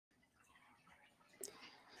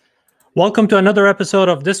Welcome to another episode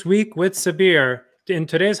of This Week with Sabir. In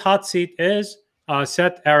today's hot seat is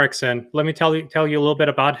Seth Erickson. Let me tell you a little bit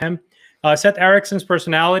about him. Seth Erickson's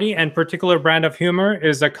personality and particular brand of humor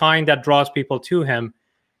is the kind that draws people to him.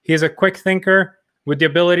 He is a quick thinker with the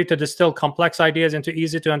ability to distill complex ideas into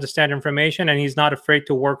easy to understand information, and he's not afraid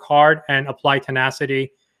to work hard and apply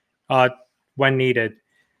tenacity when needed.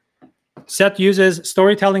 Seth uses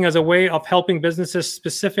storytelling as a way of helping businesses,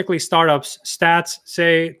 specifically startups. Stats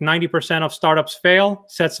say 90% of startups fail.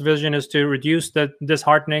 Seth's vision is to reduce the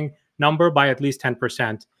disheartening number by at least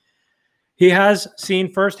 10%. He has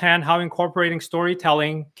seen firsthand how incorporating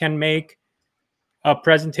storytelling can make a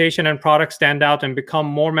presentation and product stand out and become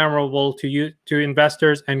more memorable to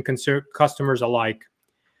investors and customers alike.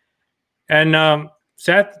 And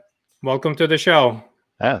Seth, welcome to the show.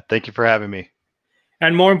 Thank you for having me.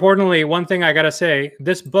 And more importantly, one thing I got to say,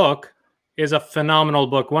 this book is a phenomenal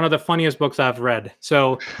book. One of the funniest books I've read.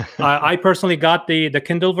 So I personally got the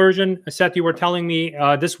Kindle version. Seth, you were telling me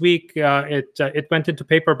this week it went into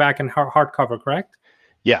paperback and hardcover, correct?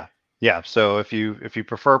 Yeah. So if you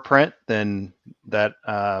prefer print, then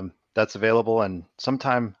that's available. And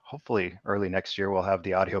sometime, hopefully early next year, we'll have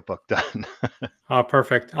the audiobook done.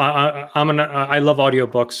 Perfect. I love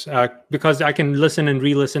audiobooks because I can listen and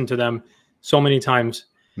re-listen to them so many times.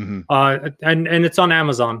 Mm-hmm. And it's on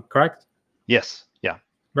Amazon, correct? Yes. Yeah.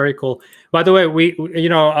 Very cool. By the way,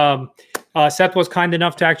 Seth was kind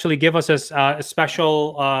enough to actually give us a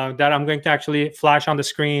special that I'm going to actually flash on the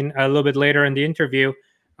screen a little bit later in the interview.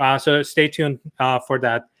 So stay tuned for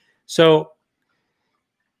that. So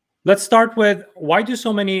let's start with, why do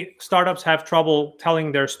so many startups have trouble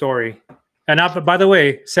telling their story? And by the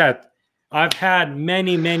way, Seth, I've had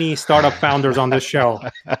many startup founders on this show,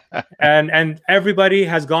 and everybody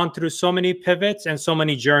has gone through so many pivots and so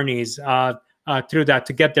many journeys through that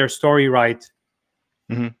to get their story right.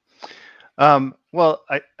 Mm-hmm. Well,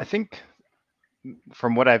 I think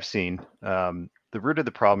from what I've seen, the root of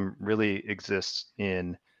the problem really exists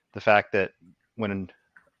in the fact that when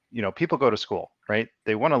people go to school, right?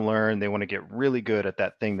 They want to learn, they want to get really good at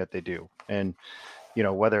that thing that they do, and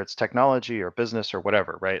whether it's technology or business or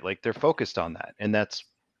whatever, right? Like they're focused on that, and that's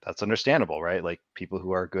understandable, right? Like people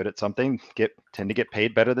who are good at something tend to get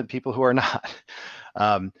paid better than people who are not.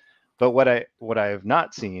 But what I have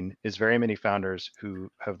not seen is very many founders who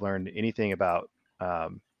have learned anything about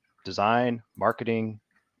design, marketing,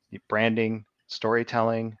 branding,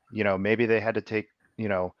 storytelling. Maybe they had to take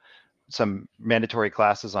some mandatory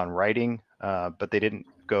classes on writing, but they didn't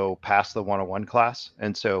go past the 101 class,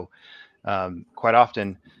 and so quite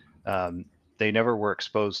often they never were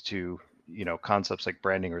exposed to concepts like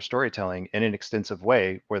branding or storytelling in an extensive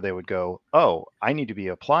way where they would go, oh, I need to be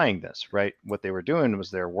applying this, right? What they were doing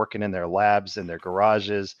was they're working in their labs, in their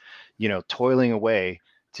garages, toiling away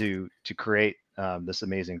to create this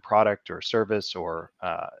amazing product or service or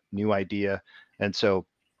new idea. And so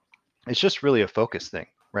it's just really a focus thing,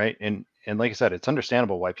 right? And like I said, it's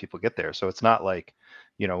understandable why people get there. So it's not like,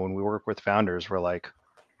 when we work with founders, we're like,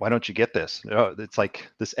 why don't you get this? It's like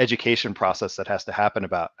this education process that has to happen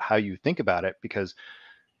about how you think about it, because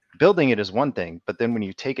building it is one thing, but then when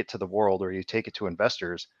you take it to the world or you take it to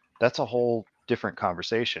investors, that's a whole different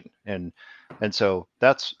conversation. And so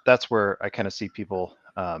that's where I kind of see people,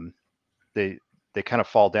 they kind of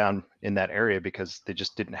fall down in that area because they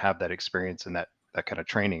just didn't have that experience and that kind of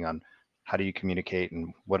training on how do you communicate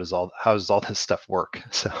and how does all this stuff work?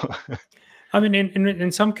 So I mean,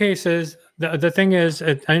 in some cases, the thing is,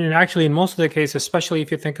 and actually in most of the cases, especially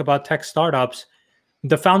if you think about tech startups,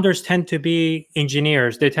 the founders tend to be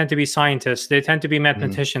engineers. They tend to be scientists. They tend to be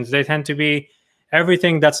mathematicians. Mm-hmm. They tend to be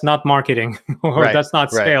everything that's not marketing or that's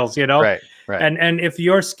not sales, Right. And if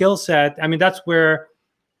your skill set, I mean, that's where,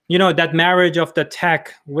 that marriage of the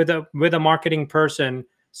tech with a marketing person.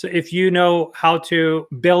 So if you know how to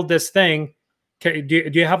build this thing, do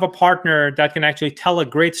you have a partner that can actually tell a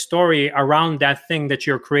great story around that thing that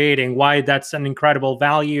you're creating? Why that's an incredible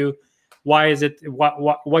value? Why is it?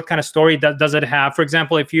 What kind of story does it have? For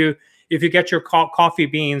example, if you get your coffee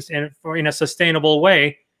beans in a sustainable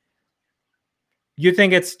way, you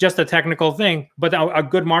think it's just a technical thing, but a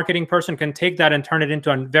good marketing person can take that and turn it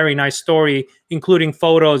into a very nice story, including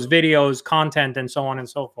photos, videos, content, and so on and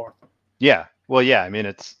so forth. Yeah. Well, yeah. I mean,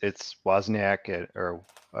 it's Wozniak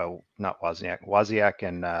not Wozniak,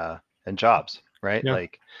 Wozniak and Jobs, right? Yeah.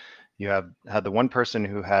 Like you had the one person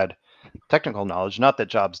who had technical knowledge, not that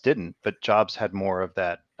Jobs didn't, but Jobs had more of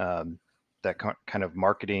that that kind of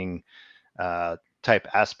marketing type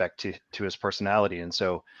aspect to his personality. And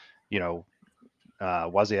so,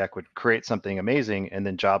 Wozniak would create something amazing, and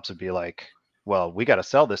then Jobs would be like, well, we got to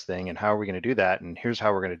sell this thing, and how are we going to do that? And here's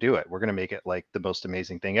how we're going to do it. We're going to make it like the most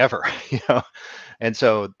amazing thing ever, you know? And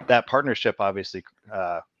so that partnership obviously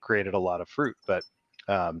created a lot of fruit,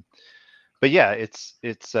 um, but yeah, it's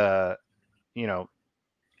you know,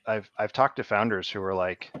 I've talked to founders who are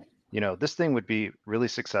like, you know, this thing would be really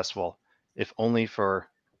successful if only for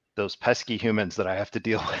those pesky humans that I have to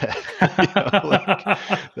deal with. You know, like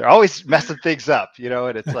they're always messing things up, you know,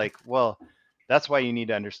 and it's like, well, that's why you need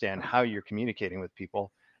to understand how you're communicating with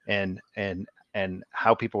people, and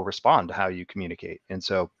how people respond to how you communicate. And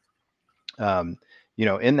so you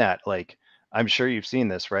know, in that, like, I'm sure you've seen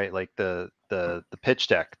this, right? Like the pitch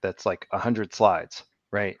deck that's like 100 slides,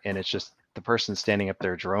 right? And it's just the person standing up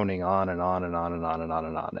there droning on and on and on and on and on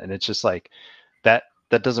and on. And it's just like that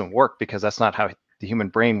doesn't work, because that's not how the human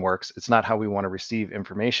brain works. It's not how we want to receive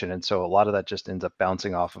information. And so a lot of that just ends up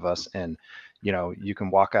bouncing off of us. And, you know, you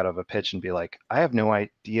can walk out of a pitch and be like, I have no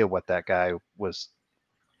idea what that guy was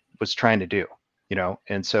trying to do, you know?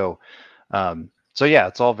 And so, so yeah,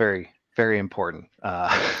 it's all very, very important.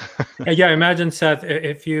 Yeah, imagine, Seth,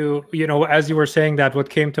 if you know, as you were saying that, what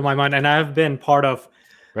came to my mind, and I've been part of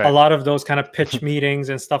a Right. lot of those kind of pitch meetings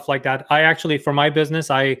and stuff like that. I actually, for my business,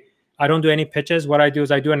 I don't do any pitches. What I do is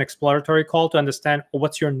I do an exploratory call to understand,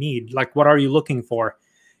 what's your need, like what are you looking for,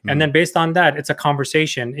 and then based on that, it's a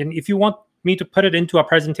conversation. And if you want me to put it into a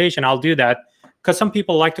presentation, I'll do that, because some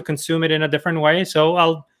people like to consume it in a different way. So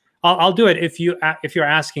I'll do it if you're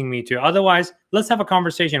asking me to. Otherwise, let's have a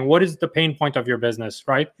conversation. What is the pain point of your business,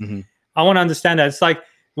 right? Mm-hmm. I want to understand that. It's like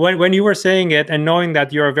when you were saying it and knowing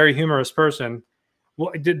that you're a very humorous person,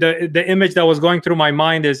 the image that was going through my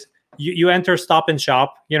mind is you enter Stop and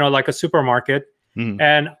Shop, you know, like a supermarket, Mm-hmm.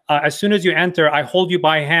 and as soon as you enter, I hold you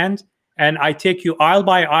by hand and I take you aisle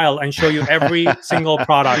by aisle and show you every single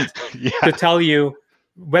product Yeah. to tell you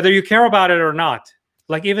whether you care about it or not.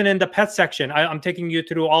 Like even in the pet section, I'm taking you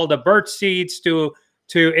through all the bird seeds to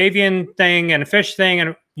avian thing and fish thing,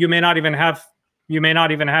 and you may not even have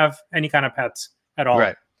any kind of pets at all.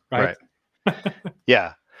 Right. Right.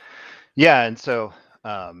 Yeah. Yeah. And so,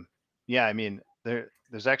 yeah, I mean,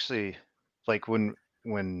 there's actually, like, when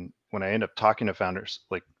I end up talking to founders,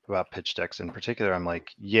 like, about pitch decks in particular, I'm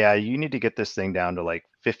like, yeah, you need to get this thing down to like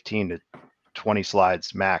 15 to 20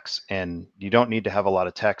 slides max, and you don't need to have a lot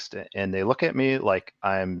of text. And they look at me like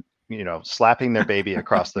I'm, you know, slapping their baby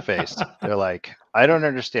across the face. They're like, I don't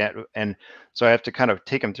understand. And so I have to kind of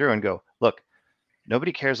take them through and go, look,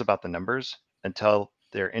 nobody cares about the numbers until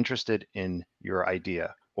they're interested in your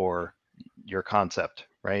idea or your concept,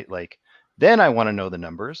 right? Like, then I want to know the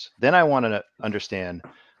numbers. Then I want to understand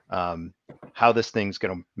how this thing's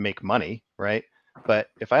going to make money, right? But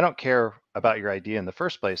if I don't care about your idea in the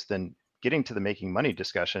first place, then getting to the making money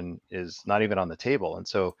discussion is not even on the table. And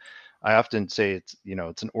so I often say it's, you know,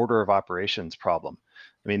 it's an order of operations problem.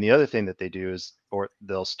 I mean, the other thing that they do is, or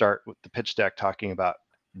they'll start with the pitch deck talking about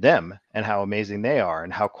them and how amazing they are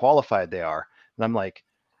and how qualified they are. And I'm like,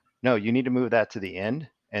 no, you need to move that to the end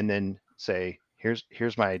and then say,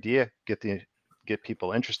 here's my idea, get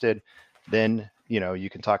people interested. Then, you know, you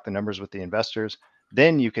can talk the numbers with the investors.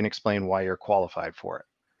 Then you can explain why you're qualified for it,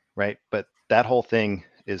 right? But that whole thing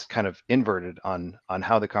is kind of inverted on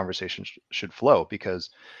how the conversation should flow, because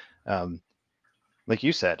like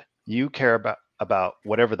you said, you care about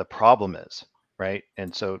whatever the problem is, right?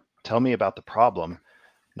 And so tell me about the problem,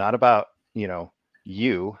 not about, you know,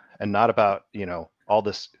 you, and not about, you know, all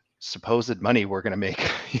this supposed money we're going to make,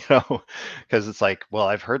 you know, because it's like, well,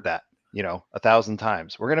 I've heard that, you know, 1,000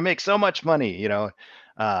 times. We're going to make so much money, you know.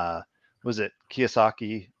 Was it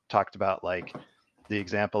Kiyosaki talked about, like, the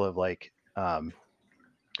example of, like,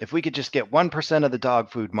 if we could just get 1% of the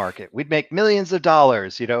dog food market, we'd make millions of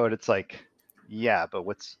dollars, you know. And it's like, yeah, but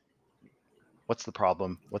what's the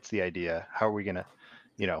problem? What's the idea? How are we going to,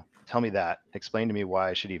 you know, tell me that, explain to me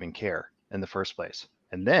why I should even care in the first place,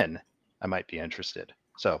 and then I might be interested.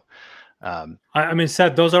 So I mean,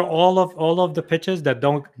 Seth, those are all of the pitches that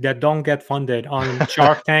don't get funded on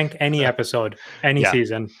Shark Tank, any episode, any yeah,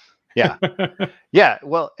 season. yeah, yeah.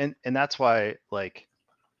 Well, and that's why, like,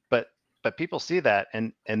 but people see that,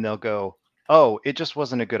 and they'll go, oh, it just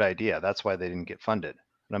wasn't a good idea, that's why they didn't get funded.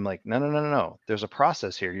 And I'm like, no, no, no, no, no. There's a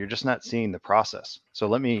process here. You're just not seeing the process. So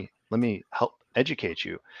let me help educate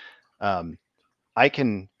you. Um, I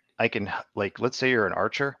can like, let's say you're an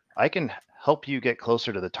archer. I can help you get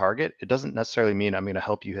closer to the target. It doesn't necessarily mean I'm going to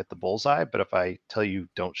help you hit the bullseye, but if I tell you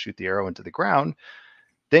don't shoot the arrow into the ground,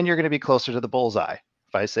 then you're going to be closer to the bullseye.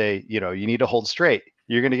 If I say, you know, you need to hold straight,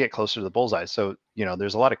 you're going to get closer to the bullseye. So, you know,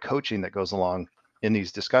 there's a lot of coaching that goes along in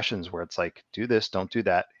these discussions where it's like, do this, don't do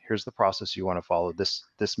that. Here's the process you want to follow. This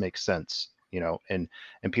makes sense. and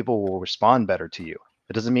people will respond better to you.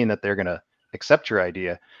 It doesn't mean that they're going to accept your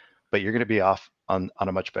idea, but you're going to be off on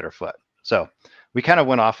a much better foot. So we kind of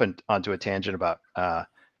went off onto a tangent about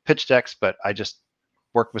pitch decks, but I just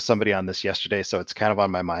worked with somebody on this yesterday, so it's kind of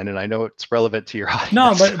on my mind, and I know it's relevant to your audience.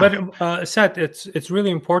 No, but Seth, it's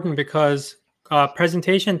really important because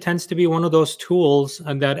presentation tends to be one of those tools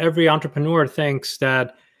that every entrepreneur thinks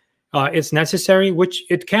that it's necessary, which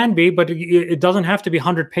it can be, but it doesn't have to be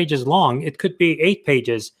 100 pages long. It could be 8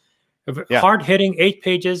 pages, hard hitting 8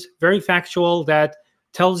 pages, very factual, that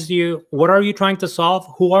tells you what are you trying to solve,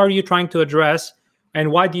 who are you trying to address, and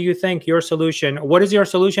why do you think your solution, what is your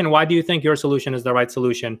solution, why do you think your solution is the right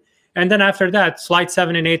solution? And then after that, slide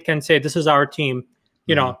 7 and 8 can say, this is our team.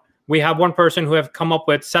 You know, we have one person who have come up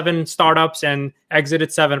with 7 startups and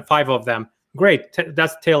exited 5 of them. Great,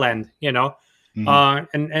 that's tail end,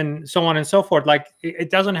 and so on and so forth. Like, it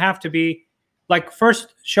doesn't have to be, like,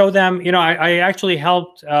 first show them, I actually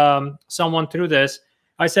helped someone through this.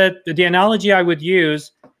 I said, the analogy I would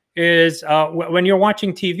use is when you're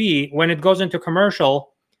watching TV, when it goes into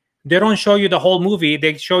commercial, they don't show you the whole movie.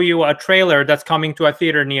 They show you a trailer that's coming to a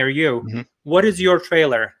theater near you. What is your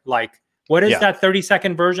trailer like? What is that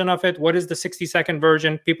 30-second version of it? What is the 60-second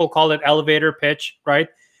version? People call it elevator pitch, right?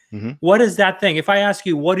 What is that thing? If I ask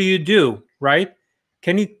you, what do you do, right?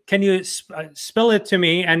 Can you spill it to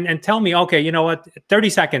me and tell me, okay, you know what, 30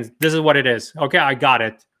 seconds, this is what it is. Okay, I got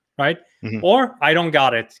it, right? Or I don't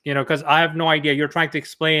got it, because I have no idea. You're trying to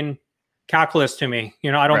explain calculus to me.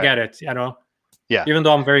 I don't get it, Yeah. Even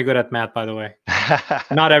though I'm very good at math, by the way.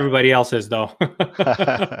 Not everybody else is, though.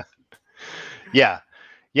 Yeah.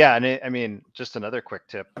 And I mean, just another quick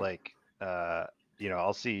tip, like,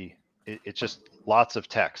 I'll see it's just lots of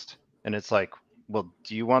text, and it's like, well,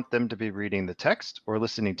 do you want them to be reading the text or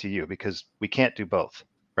listening to you? Because we can't do both,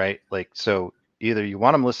 right? Like, so either you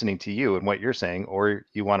want them listening to you and what you're saying, or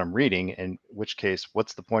you want them reading, in which case,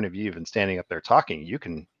 what's the point of you even standing up there talking? You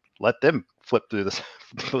can let them flip through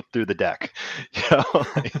the deck.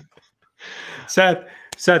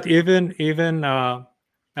 Seth, even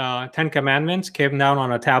 10 Commandments came down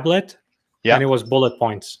on a tablet, and it was bullet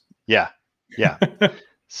points. Yeah.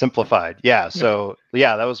 Simplified. Yeah. So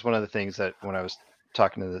that was one of the things that when I was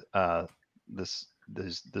talking to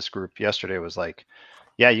this group yesterday, was like,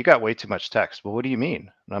 yeah, you got way too much text. Well, what do you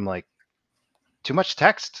mean? And I'm like, too much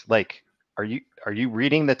text? Like, are you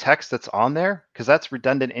reading the text that's on there? Because that's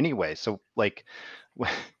redundant anyway. So, like,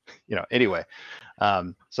 anyway.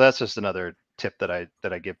 So that's just another tip that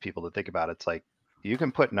I give people to think about. It's like, you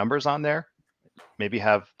can put numbers on there, maybe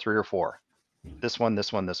have 3 or 4. This one.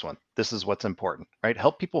 This is what's important, right?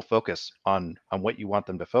 Help people focus on what you want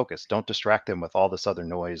them to focus. Don't distract them with all this other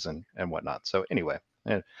noise and whatnot. So anyway,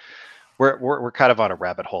 we're kind of on a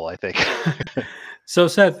rabbit hole, I think. So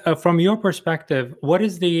Seth, from your perspective, what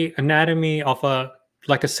is the anatomy of a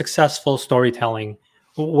successful storytelling?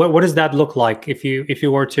 What does that look like if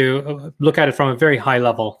you were to look at it from a very high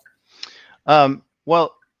level?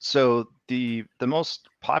 Well, so the most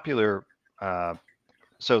popular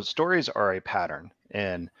so stories are a pattern,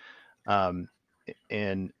 and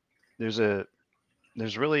there's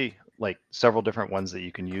really like several different ones that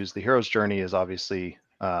you can use. The hero's journey is obviously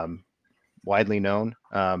widely known,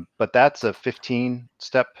 but that's a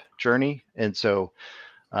 15-step journey, and so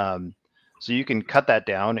you can cut that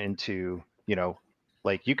down into,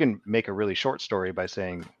 like, you can make a really short story by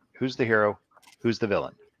saying, who's the hero, who's the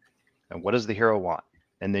villain, and what does the hero want,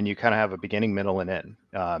 and then you kind of have a beginning, middle, and end.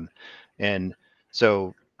 And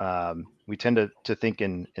so we tend to think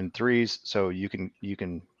in threes, so you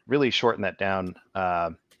can really shorten that down.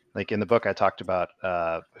 Like in the book, I talked about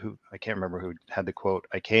who, I can't remember who had the quote,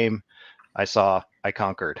 I came, I saw, I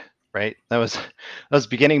conquered, right? That was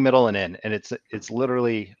beginning, middle, and end. And it's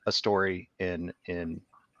literally a story in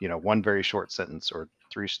one very short sentence or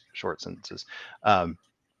 3 short sentences. I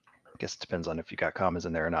guess it depends on if you got commas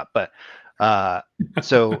in there or not. But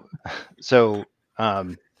so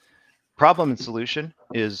problem and solution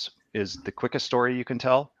is the quickest story you can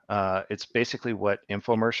tell. It's basically what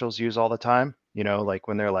infomercials use all the time. Like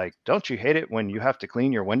when they're like, don't you hate it when you have to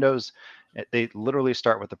clean your windows? They literally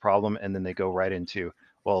start with the problem, and then they go right into,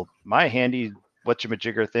 well, my handy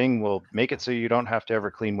whatchamajigger thing will make it so you don't have to ever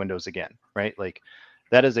clean windows again, right? Like,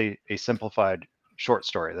 that is a simplified short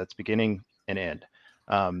story. That's beginning and end.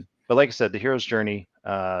 But like I said, the hero's journey,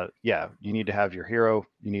 you need to have your hero.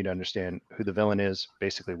 You need to understand who the villain is,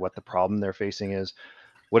 basically what the problem they're facing is.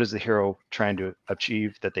 What is the hero trying to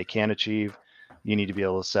achieve that they can achieve? You need to be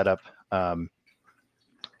able to set up some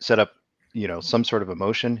sort of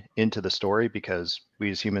emotion into the story, because we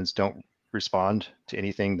as humans don't respond to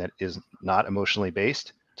anything that is not emotionally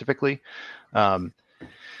based. typically. Um,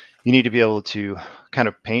 you need to be able to kind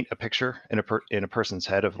of paint a picture in a person's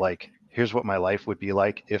head of like, here's what my life would be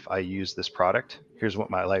like if I use this product. Here's what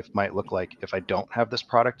my life might look like if I don't have this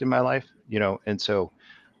product in my life, and so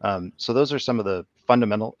those are some of the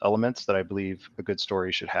fundamental elements that I believe a good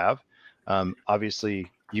story should have.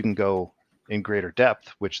 Obviously, you can go in greater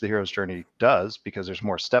depth, which the hero's journey does, because there's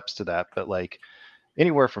more steps to that. But like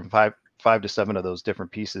anywhere from five to seven of those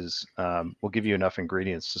different pieces will give you enough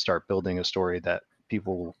ingredients to start building a story that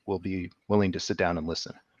people will be willing to sit down and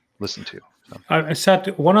listen to. So. Seth,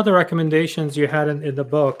 one of the recommendations you had in the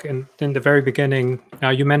book, in the very beginning,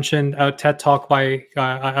 you mentioned a TED Talk by,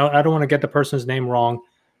 I don't want to get the person's name wrong,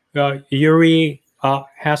 Yuri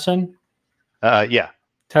Hassan. Yeah.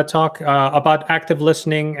 TED Talk about active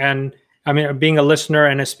listening and, I mean, being a listener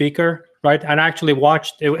and a speaker, right? And I actually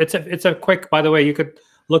watched it. It's a quick, by the way, you could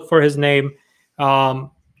look for his name.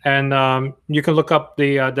 And you can look up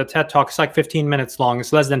the TED Talk. It's like 15 minutes long.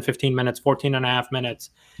 It's less than 15 minutes, 14 and a half minutes.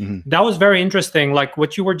 Mm-hmm. That was very interesting. Like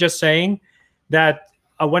what you were just saying, that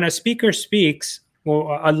when a speaker speaks,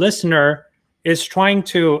 well, a listener is trying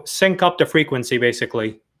to sync up the frequency,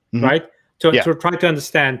 basically, mm-hmm. right? To try to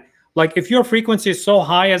understand. Like if your frequency is so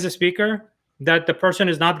high as a speaker that the person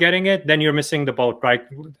is not getting it, then you're missing the boat, right?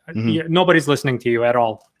 Mm-hmm. Nobody's listening to you at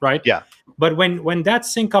all, right? Yeah. But when that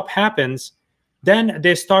sync up happens, then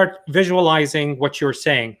they start visualizing what you're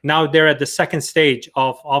saying. Now they're at the second stage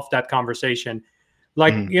of that conversation.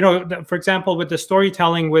 Like, mm-hmm. For example, with the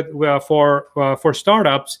storytelling for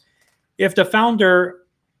startups, if the founder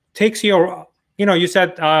takes your, you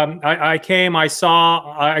said, I came, I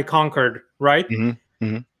saw, I conquered, right? Mm-hmm.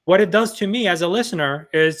 Mm-hmm. What it does to me as a listener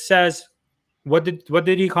is says, what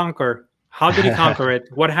did he conquer? How did he conquer it?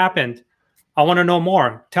 What happened? I want to know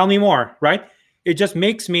more. Tell me more, right? It just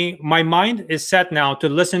makes my mind is set now to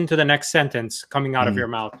listen to the next sentence coming out of your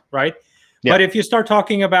mouth, right? Yeah. But if you start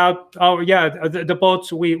talking about, oh yeah, the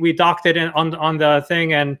boats, we docked it on the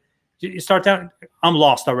thing, and you start to, I'm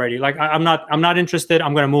lost already. Like I'm not interested.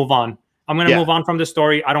 I'm going to move on. I'm going to move on from the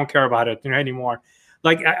story. I don't care about it anymore.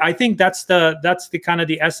 Like I think that's the kind of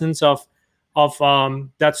the essence of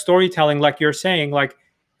that storytelling. Like you're saying, like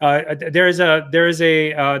there's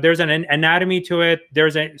an anatomy to it.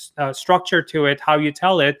 There's a structure to it, how you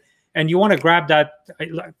tell it, and you want to grab that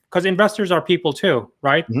because investors are people too,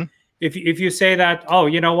 right? Mm-hmm. If you say that, oh,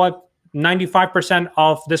 you know what, 95%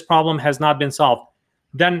 of this problem has not been solved,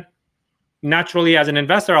 then naturally, as an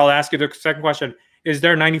investor, I'll ask you the second question: is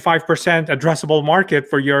there 95% addressable market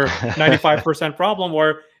for your 95% problem,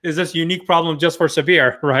 or is this unique problem just for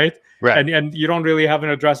Sabir, right? Right. And you don't really have an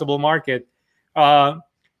addressable market. But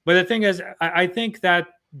the thing is, I think that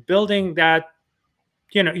building that,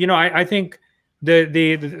 I think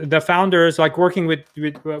the founders, like working with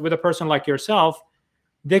a person like yourself,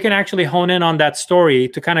 they can actually hone in on that story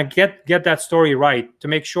to kind of get that story right, to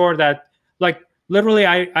make sure that, like, literally,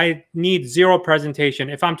 I need zero presentation.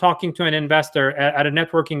 If I'm talking to an investor at a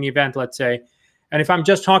networking event, let's say, and if I'm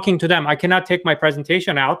just talking to them, I cannot take my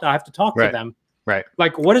presentation out. I have to talk to them. Right.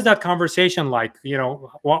 Like, what is that conversation like?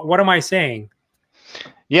 What am I saying?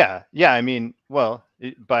 Yeah. I mean, well,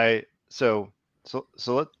 so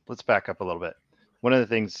let's back up a little bit. One of the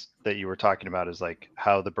things that you were talking about is like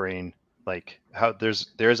how the brain, like how there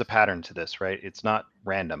is a pattern to this, right? It's not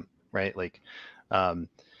random, right? Like,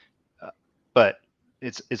 but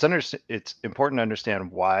it's important to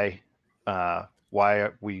understand why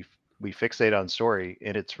we fixate on story,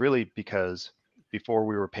 and it's really because before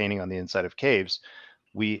we were painting on the inside of caves,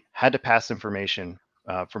 we had to pass information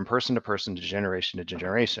from person to person to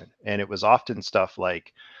generation, and it was often stuff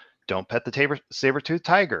like, don't pet the saber-toothed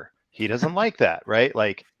tiger. He doesn't like that, right?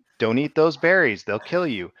 Like, don't eat those berries, they'll kill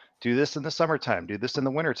you. Do this in the summertime, do this in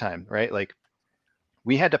the wintertime, right? Like,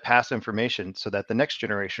 we had to pass information so that the next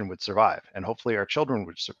generation would survive, and hopefully our children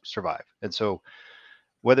would survive. And so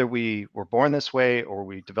whether we were born this way or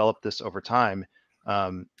we developed this over time,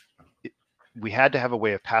 we had to have a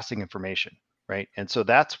way of passing information, right? And so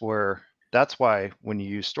that's why when you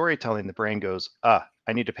use storytelling, the brain goes, I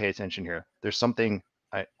need to pay attention here. There's something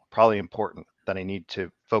probably important that I need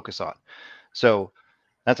to focus on. So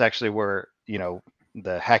that's actually where,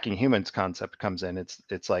 the hacking humans concept comes in.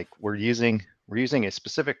 It's like we're using a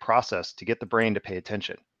specific process to get the brain to pay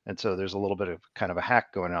attention. And so there's a little bit of kind of a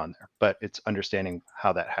hack going on there, but it's understanding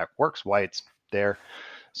how that hack works, why it's there.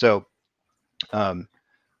 So,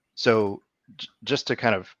 just to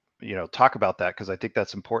kind of, talk about that, because I think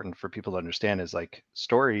that's important for people to understand, is like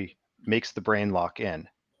story makes the brain lock in,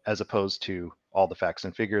 as opposed to all the facts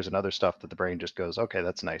and figures and other stuff that the brain just goes, okay,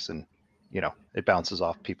 that's nice. And, it bounces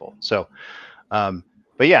off people. So,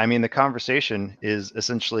 but yeah, I mean, the conversation is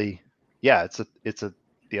essentially, yeah, the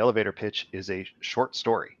elevator pitch is a short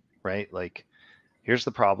story, right? Like, here's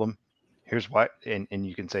the problem, here's why, and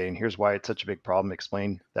you can say, and here's why it's such a big problem,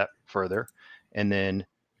 explain that further, and then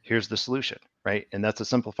here's the solution, right? And that's a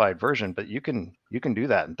simplified version, but you can do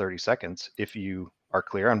that in 30 seconds if you are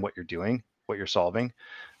clear on what you're doing, what you're solving.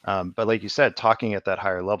 But like you said, talking at that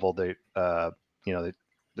higher level, there's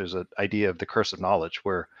an idea of the curse of knowledge,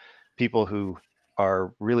 where people who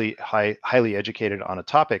are really highly educated on a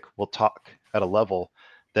topic will talk at a level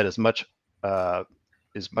that is much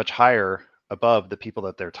higher above the people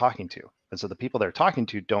that they're talking to. And so the people they're talking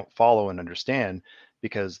to don't follow and understand,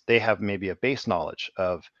 because they have maybe a base knowledge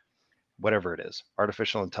of whatever it is,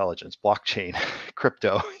 artificial intelligence, blockchain,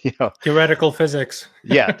 crypto, Theoretical physics.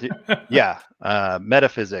 yeah, yeah,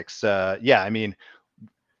 metaphysics, yeah, I mean,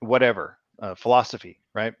 whatever, philosophy,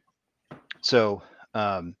 right? So,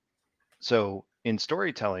 so in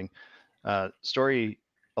storytelling, story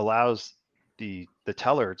allows the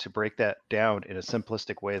teller to break that down in a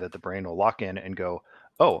simplistic way that the brain will lock in and go,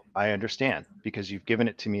 oh, I understand, because you've given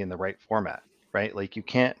it to me in the right format, right? Like, you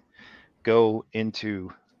can't go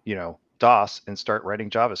into, DOS and start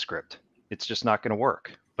writing JavaScript. It's just not going to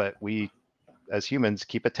work. But we, as humans,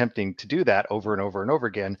 keep attempting to do that over and over and over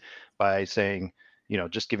again by saying,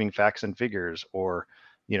 just giving facts and figures, or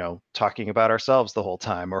talking about ourselves the whole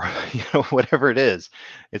time, or whatever it is.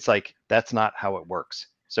 It's like, that's not how it works.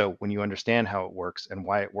 So when you understand how it works and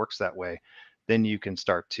why it works that way, then you can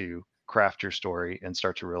start to craft your story and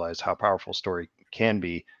start to realize how powerful story can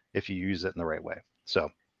be if you use it in the right way. So,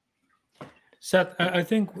 Seth, I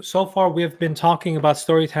think so far we have been talking about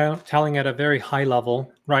storytelling at a very high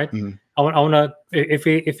level, right? mhm. I want to, if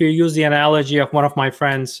you use the analogy of one of my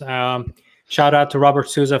friends, shout out to Robert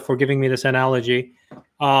Souza for giving me this analogy,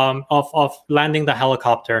 of landing the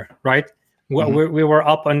helicopter, right? We were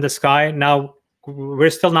up in the sky. Now we're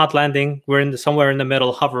still not landing. We're somewhere in the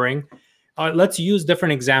middle, hovering. Let's use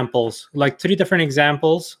different examples, like 3 different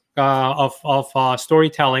examples of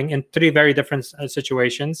storytelling in 3 very different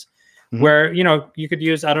situations, where you could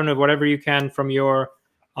use, I don't know, whatever you can from your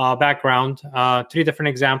background, 3 different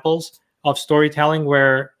examples of storytelling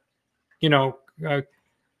where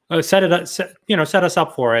set us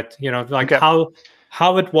up for it, like Okay.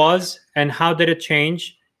 how it was and how did it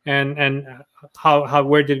change, and how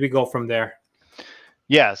where did we go from there?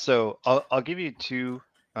 Yeah, so I'll give you 2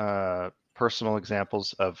 personal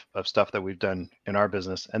examples of stuff that we've done in our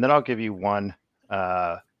business, and then I'll give you 1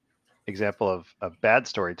 example of bad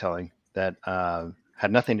storytelling that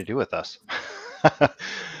had nothing to do with us.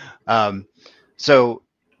 um, so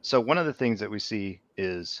one of the things that we see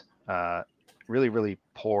is really, really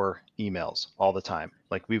poor emails all the time.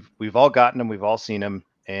 Like, we've all gotten them, we've all seen them,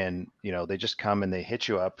 and they just come and they hit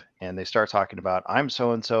you up and they start talking about, I'm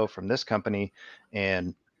so and so from this company,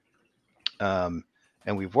 and um,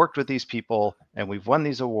 and we've worked with these people and we've won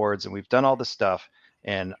these awards and we've done all this stuff,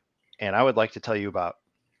 and I would like to tell you about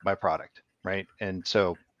my product, right? And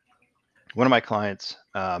so one of my clients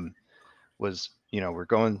was, we're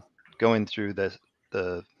going through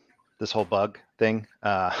this whole bug thing,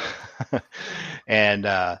 and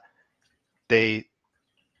they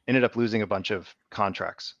ended up losing a bunch of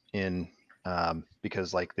contracts in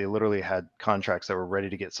because, like, they literally had contracts that were ready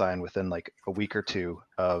to get signed within like a week or 2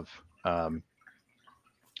 of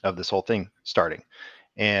this whole thing starting,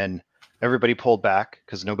 and everybody pulled back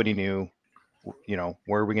because nobody knew,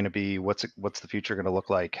 where are we going to be, what's the future going to look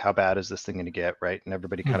like, how bad is this thing going to get, right? And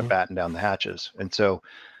everybody kind of battened down the hatches. And so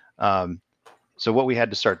so what we had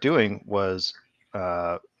to start doing was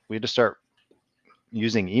we had to start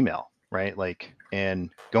using email, right? Like, and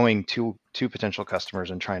going to potential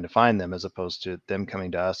customers and trying to find them, as opposed to them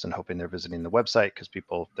coming to us and hoping they're visiting the website, because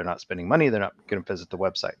they're not spending money, they're not going to visit the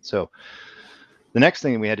website. So the next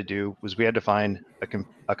thing we had to do was we had to find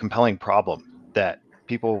a compelling problem that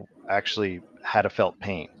people actually had a felt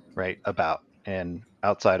pain, right, about, and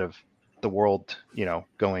outside of the world,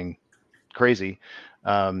 going crazy.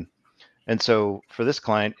 And so for this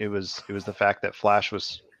client, it was the fact that Flash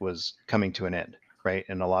was coming to an end, right?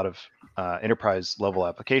 And a lot of enterprise level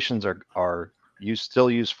applications are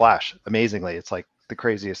still use Flash. Amazingly, it's like the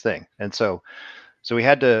craziest thing. And so we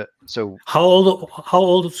had to. So How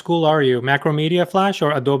old of school are you? Macromedia Flash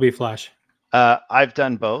or Adobe Flash? I've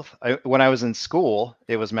done both. When I was in school,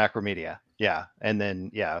 it was Macromedia, yeah, and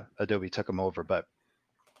then Adobe took them over. But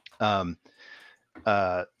um,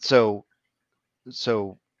 so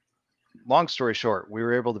long story short, we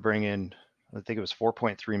were able to bring in, I think it was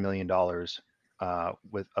 $4.3 million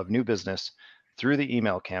of new business through the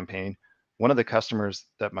email campaign. One of the customers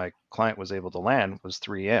that my client was able to land was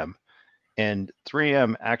 3M, And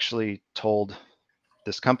 3M actually told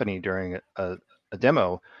this company during a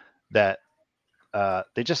demo that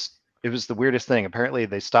it was the weirdest thing. Apparently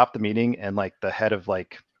they stopped the meeting and like the head of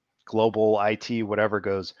like global IT, whatever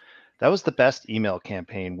goes, that was the best email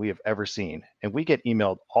campaign we have ever seen. And we get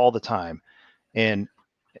emailed all the time. And,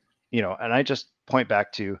 and I just point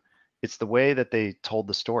back to, it's the way that they told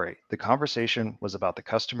the story. The conversation was about the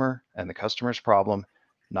customer and the customer's problem,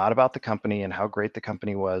 not about the company and how great the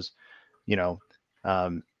company was, you know,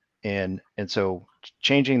 um, and so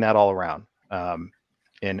changing that all around,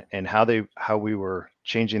 and how we were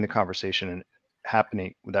changing the conversation and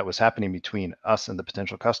that was happening between us and the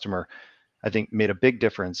potential customer, I think made a big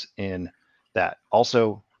difference in that.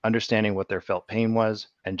 Also understanding what their felt pain was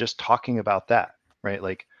and just talking about that, right?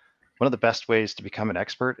 Like one of the best ways to become an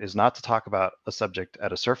expert is not to talk about a subject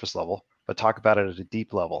at a surface level, but talk about it at a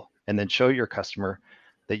deep level, and then show your customer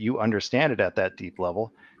that you understand it at that deep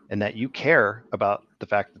level and that you care about the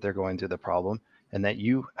fact that they're going through the problem and that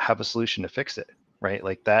you have a solution to fix it, right?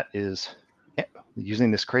 Like that is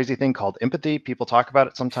using this crazy thing called empathy. People talk about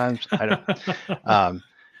it sometimes. I don't.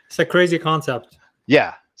 It's a crazy concept.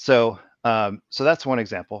 Yeah. So that's one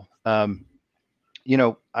example. I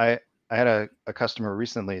had a customer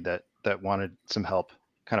recently that wanted some help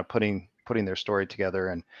kind of putting their story together,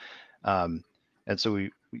 and so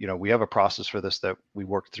we have a process for this that we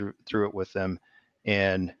worked through it with them,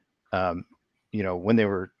 and when they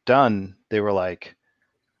were done, they were like,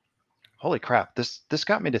 holy crap, this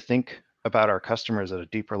got me to think about our customers at a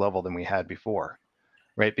deeper level than we had before,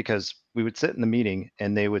 right? Because we would sit in the meeting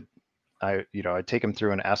and I'd take them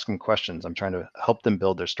through and ask them questions. I'm trying to help them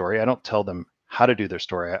build their story. I don't tell them how to do their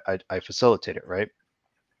story. I facilitate it, right?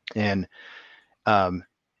 And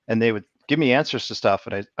they would give me answers to stuff,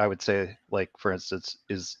 and I would say, like, for instance,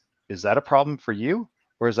 is that a problem for you,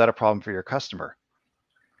 or is that a problem for your customer?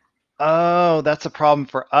 Oh, that's a problem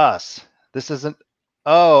for us. This isn't.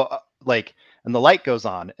 Oh, like, and the light goes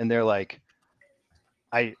on, and they're like,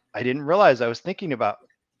 I didn't realize I was thinking about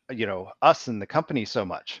us and the company so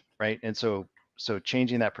much, right? And so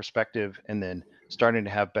changing that perspective and then starting to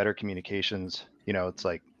have better communications, it's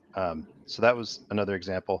like, so that was another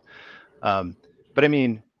example. But I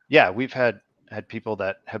mean, yeah, we've had people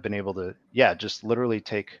that have been able to, yeah, just literally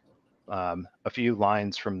take a few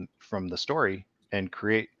lines from the story and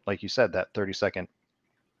create, like you said, that 30-second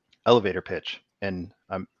elevator pitch. And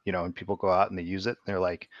and people go out and they use it and they're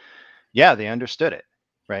like, yeah, they understood it,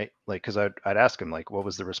 right? Like, because I'd ask them, like, what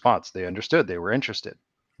was the response? They understood, they were interested,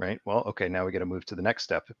 right? Well, okay, now we got to move to the next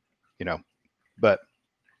step, but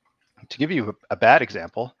to give you a bad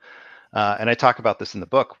example, and I talk about this in the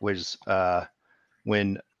book, was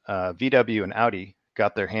when VW and Audi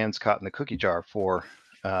got their hands caught in the cookie jar for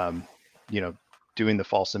doing the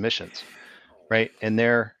false emissions, right? And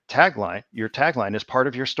their tagline, your tagline is part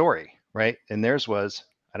of your story, right? And theirs was,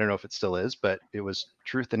 I don't know if it still is, but it was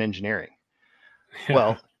truth in engineering. Yeah.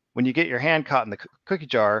 Well, when you get your hand caught in the cookie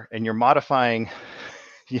jar and you're modifying,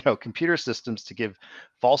 computer systems to give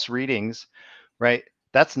false readings, right?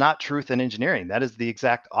 That's not truth in engineering. That is the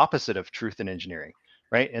exact opposite of truth in engineering,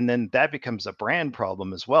 right? And then that becomes a brand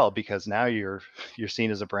problem as well, because now you're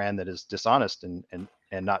seen as a brand that is dishonest and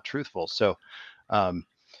not truthful. So,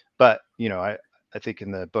 but I think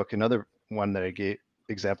in the book, another one that I gave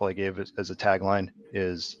as a tagline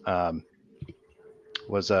is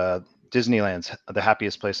was Disneyland's the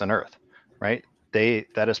happiest place on earth, right?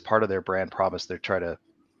 That is part of their brand promise. They try to,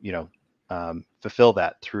 fulfill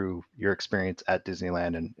that through your experience at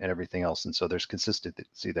Disneyland and everything else. And so there's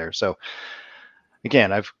consistency there. So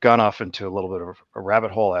again, I've gone off into a little bit of a rabbit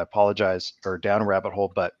hole. I apologize, or down a rabbit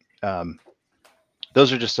hole, but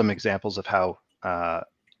those are just some examples of how,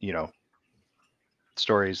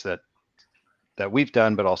 stories that we've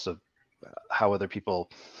done, but also how other people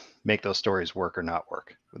make those stories work or not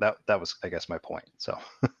work. That was, I guess, my point. So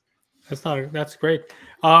That's great.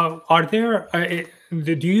 Are there?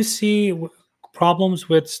 Do you see problems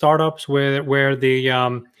with startups where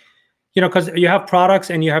the because you have products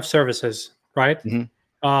and you have services, right?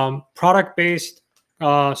 Product based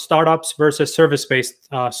startups versus service based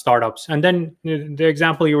startups, and then the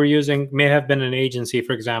example you were using may have been an agency,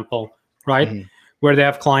 for example, right? Where they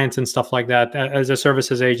have clients and stuff like that as a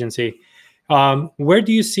services agency. Where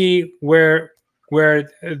do you see where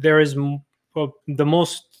there is the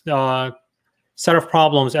most set of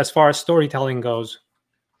problems as far as storytelling goes?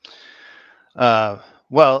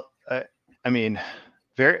 Well, I mean,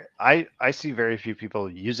 I see very few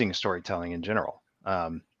people using storytelling in general,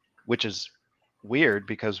 which is weird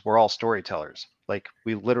because we're all storytellers. Like,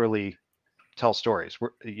 we literally tell stories.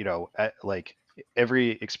 We're, like,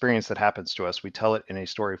 every experience that happens to us, we tell it in a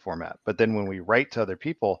story format. But then when we write to other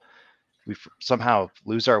people, we somehow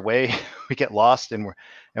lose our way. We get lost, and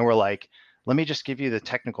we're like, let me just give you the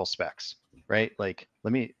technical specs, right? Like,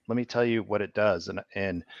 let me tell you what it does.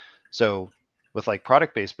 And so with like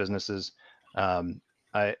product-based businesses,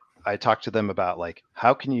 I talk to them about like,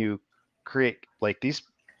 how can you create like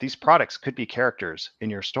these products could be characters in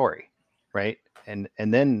your story, right? And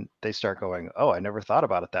then they start going, oh, I never thought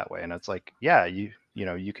about it that way. And it's like, yeah, you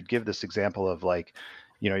know, you could give this example of like,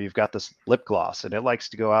 you know, you've got this lip gloss and it likes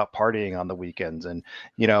to go out partying on the weekends, and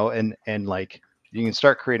you know, and like you can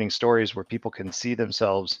start creating stories where people can see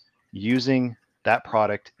themselves using that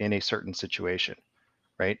product in a certain situation,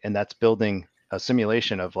 right? And that's building a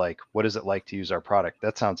simulation of like, what is it like to use our product?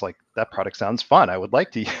 That sounds like that product sounds fun. I would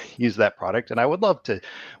like to use that product, and I would love to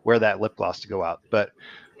wear that lip gloss to go out. But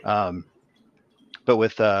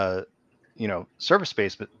with you know,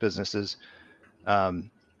 service-based businesses,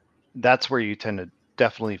 that's where you tend to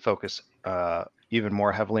definitely focus even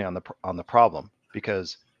more heavily on the problem,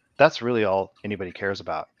 because that's really all anybody cares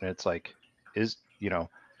about. And it's like, is, you know,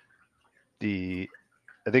 I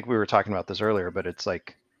think we were talking about this earlier, but it's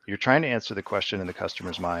like you're trying to answer the question in the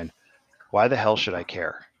customer's mind, why the hell should I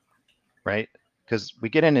care, right? Because we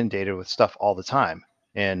get inundated with stuff all the time,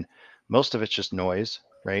 and most of it's just noise,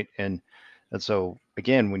 right? And so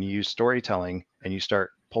again, when you use storytelling and you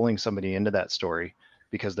start pulling somebody into that story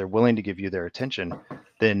because they're willing to give you their attention,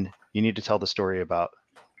 then you need to tell the story about,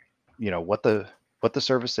 you know, what the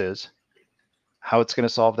service is, how it's going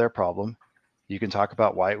to solve their problem. You can talk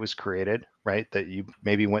about why it was created, right? That you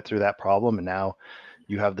maybe went through that problem and now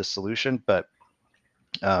you have the solution. But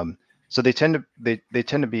so they tend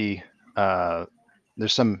to be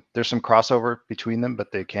there's some crossover between them,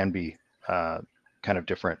 but they can be kind of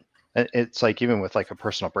different. It's like even with like a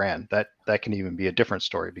personal brand, that can even be a different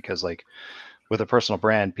story, because like with a personal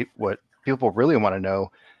brand, what people really want to know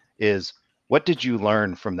is, what did you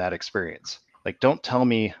learn from that experience? Like, don't tell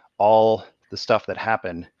me all the stuff that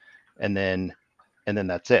happened and then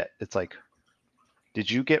that's it. It's like, did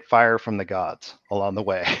you get fire from the gods along the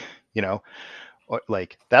way? You know,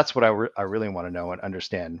 like that's what I really want to know and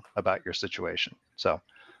understand about your situation. So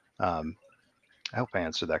I hope I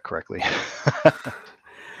answered that correctly.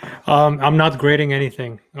 I'm not grading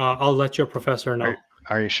anything. I'll let your professor know.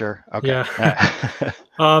 Are you sure? Okay. Yeah.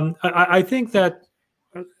 I think that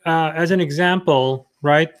as an example,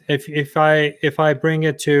 right? If I bring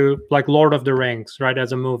it to like Lord of the Rings, right,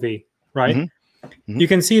 as a movie, right? Mm-hmm. Mm-hmm. You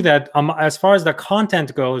can see that as far as the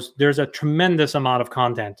content goes, there's a tremendous amount of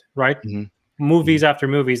content, right? Mm-hmm. Movies after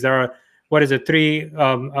movies. There are, what is it, 3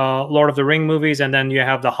 Lord of the Ring movies, and then you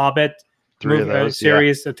have the Hobbit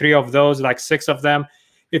series, yeah. 3 of those, like 6 of them.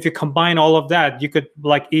 If you combine all of that, you could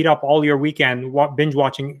like eat up all your weekend binge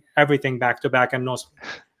watching everything back to back and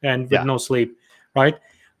with no sleep, right?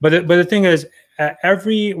 But the thing is,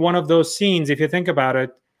 every one of those scenes, if you think about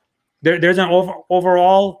it, there's an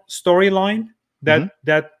overall storyline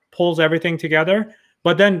that pulls everything together.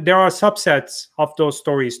 But then there are subsets of those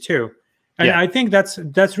stories too, and I think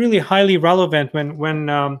that's really highly relevant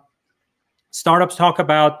when startups talk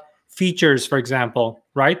about features, for example,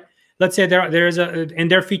 right? Let's say there's in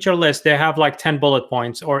their feature list, they have like 10 bullet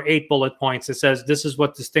points or 8 bullet points. It says, this is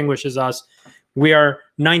what distinguishes us. We are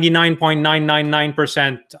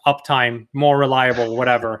 99.999% uptime, more reliable,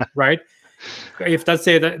 whatever, right? If let's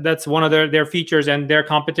say that's one of their features and their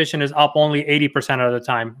competition is up only 80% of the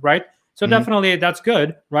time, right? So definitely that's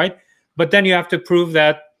good, right? But then you have to prove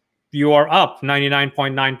that you are up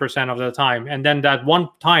 99.9% of the time. And then that one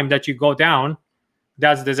time that you go down,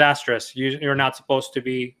 that's disastrous. You're not supposed to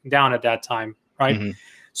be down at that time, right? Mm-hmm.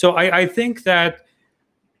 So I think that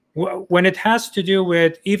when it has to do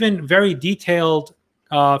with even very detailed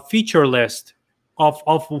feature list of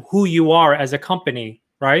who you are as a company,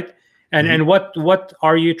 right? And what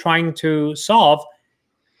are you trying to solve?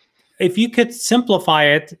 If you could simplify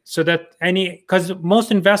it so that because most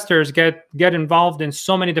investors get involved in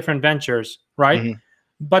so many different ventures, right? Mm-hmm.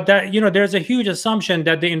 But that, there's a huge assumption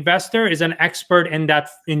that the investor is an expert in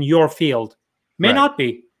your field. May not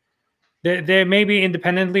be. They may be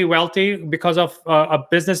independently wealthy because of a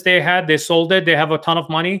business they had. They sold it. They have a ton of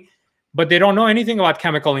money, but they don't know anything about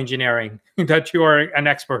chemical engineering that you are an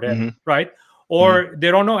expert in, right? Or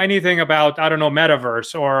they don't know anything about, I don't know,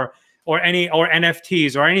 metaverse or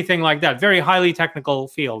NFTs or anything like that. Very highly technical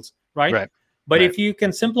fields, right? But if you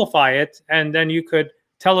can simplify it, and then you could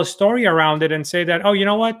tell a story around it and say that, oh, you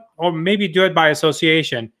know what? Or maybe do it by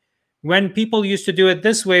association. When people used to do it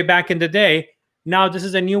this way back in the day, now this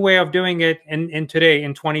is a new way of doing it in today,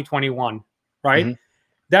 in 2021, right?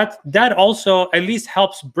 That also at least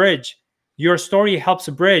helps bridge your story helps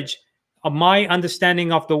bridge my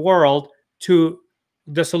understanding of the world to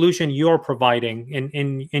the solution you're providing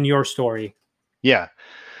in your story. Yeah.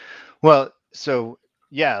 Well, so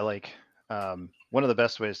yeah, like one of the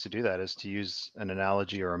best ways to do that is to use an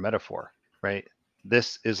analogy or a metaphor, right?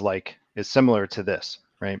 This is similar to this,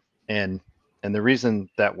 right? And and the reason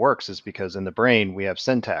that works is because in the brain we have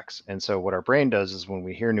syntax. And so what our brain does is when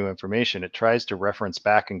we hear new information, it tries to reference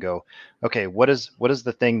back and go, okay, what is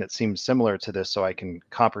the thing that seems similar to this so I can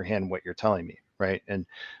comprehend what you're telling me, right? And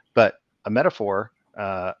but a metaphor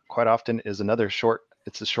quite often is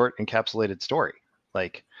it's a short encapsulated story.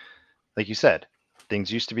 Like you said,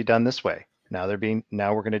 things used to be done this way. Now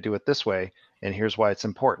we're going to do it this way. And here's why it's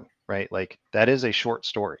important, right? Like that is a short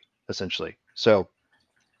story essentially. So,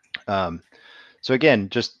 um, so again,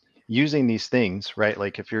 just using these things, right?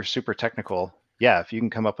 Like if you're super technical, yeah, if you can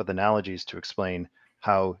come up with analogies to explain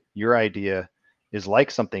how your idea is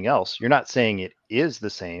like something else, you're not saying it is the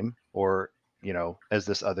same or, as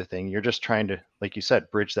this other thing. You're just trying to, like you said,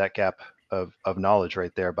 bridge that gap of knowledge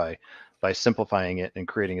right there by simplifying it and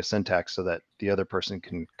creating a syntax so that the other person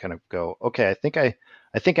can kind of go, okay, I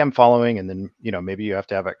think I'm following. And then, maybe you have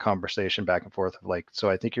to have a conversation back and forth of like, so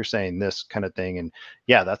I think you're saying this kind of thing. And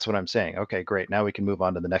yeah, that's what I'm saying. Okay, great. Now we can move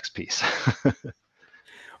on to the next piece.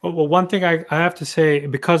 Well, one thing I have to say,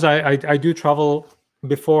 because I do travel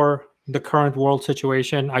before the current world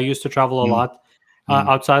situation, I used to travel a Mm, lot mm,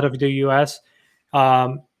 outside of the US.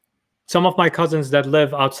 Um, some of my cousins that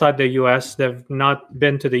live outside the US, they've not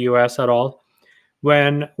been to the US at all.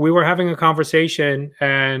 When we were having a conversation,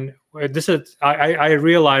 and I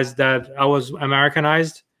realized that I was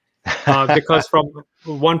Americanized because from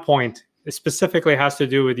one point, it specifically has to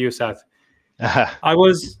do with you, Seth.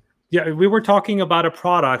 We were talking about a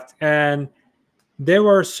product, and they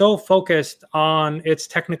were so focused on its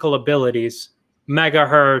technical abilities,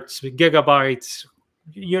 megahertz, gigabytes,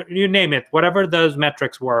 you name it, whatever those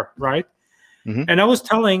metrics were, right? mhm, And I was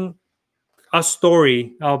telling a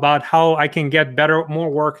story about how I can get more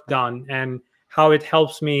work done, and how it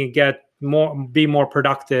helps me be more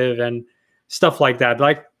productive and stuff like that.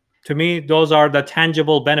 Like, to me, those are the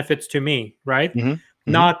tangible benefits to me, right? mhm,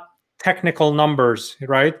 mhm, Not technical numbers,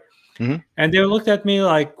 right? mhm. And they looked at me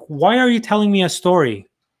like, why are you telling me a story?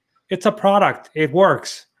 It's a product. It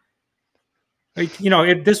works. Like,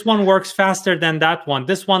 this one works faster than that one.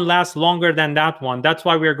 This one lasts longer than that one. That's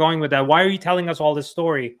why we're going with that. Why are you telling us all this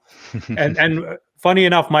story? And funny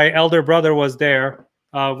enough, my elder brother was there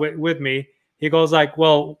with me. He goes like,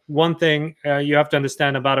 well, one thing you have to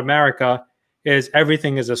understand about America is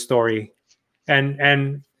everything is a story.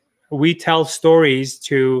 And we tell stories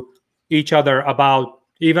to each other about,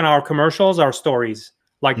 even our commercials are stories,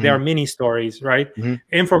 like they're Mhm, mini stories, right? mhm,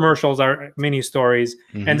 Infomercials are mini stories.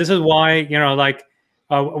 And mhm, this is why, like,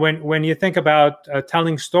 when you think about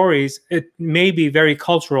telling stories, it may be very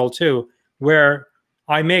cultural too, where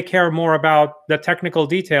I may care more about the technical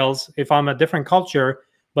details if I'm a different culture,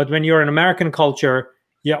 but when you're an American culture,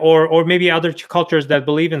 yeah, or maybe other cultures that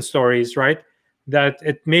believe in stories, right? That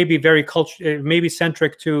it may be it may be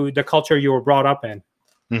centric to the culture you were brought up in.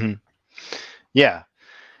 mhm. Yeah.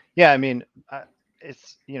 Yeah, I mean,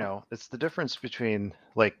 it's the difference between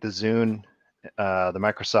like the Zune, the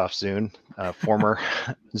Microsoft Zune, former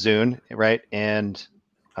Zune, right, and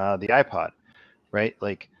the iPod, right?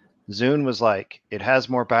 Like Zune was like it has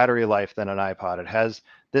more battery life than an iPod. It has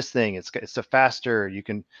this thing. It's a faster. You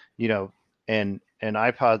can, you know, and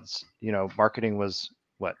iPods, marketing was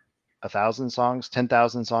what 1,000 songs,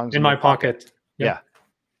 10,000 songs In in your my pocket. pocket. Yeah, Yep.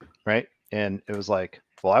 right. And it was like,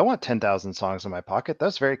 well, I want 10,000 songs in my pocket.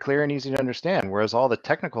 That's very clear and easy to understand. Whereas all the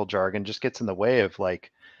technical jargon just gets in the way of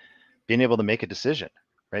like being able to make a decision,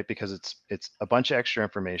 right? Because it's a bunch of extra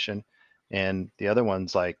information, and the other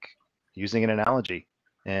one's like using an analogy,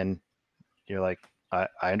 and you're like, I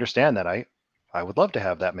understand that. I would love to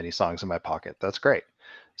have that many songs in my pocket. That's great.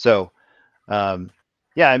 So um,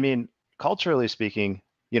 yeah, I mean, culturally speaking,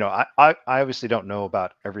 I obviously don't know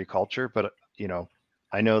about every culture, but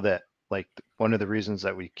I know that like one of the reasons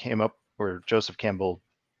that we came up, or Joseph Campbell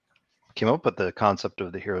came up with the concept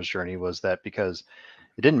of the hero's journey, was that because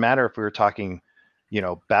it didn't matter if we were talking,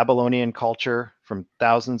 Babylonian culture from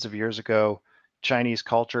thousands of years ago, Chinese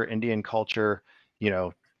culture, Indian culture, you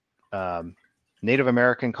know, um, Native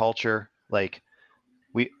American culture, like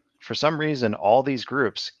we for some reason all these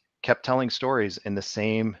groups kept telling stories in the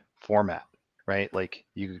same format, right? Like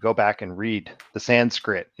you could go back and read the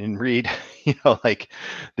Sanskrit and read like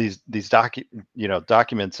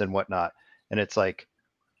documents and whatnot, and it's like,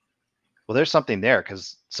 well, there's something there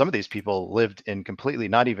because some of these people lived in completely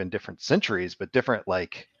not even different centuries but different,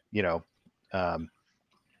 like um,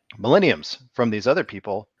 millenniums from these other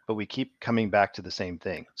people, but we keep coming back to the same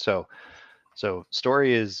thing. So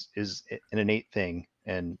story is an innate thing,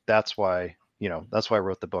 and that's why I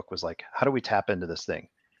wrote the book, was like, how do we tap into this thing?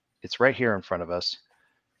 It's right here in front of us.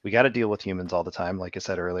 We got to deal with humans all the time, like I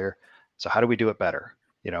said earlier. So how do we do it better?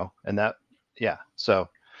 And that, yeah. So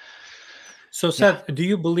Seth, do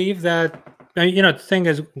you believe that, the thing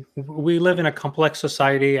is, we live in a complex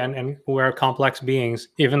society, and we're complex beings,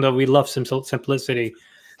 even though we love simplicity.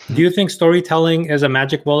 Do you think storytelling is a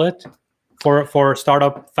magic bullet for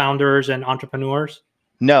startup founders and entrepreneurs?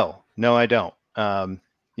 No, I don't.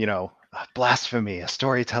 Blasphemy. A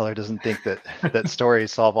storyteller doesn't think that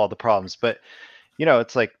stories solve all the problems. But,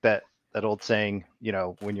 it's like that old saying,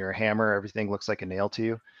 when you're a hammer, everything looks like a nail to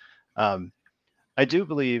you. I do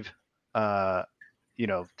believe,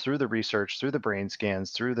 through the research, through the brain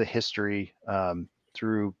scans, through the history,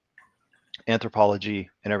 through anthropology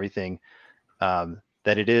and everything,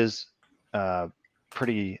 that it is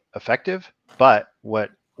pretty effective. But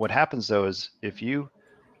what happens though is, if you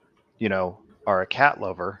are a cat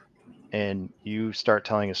lover and you start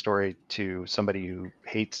telling a story to somebody who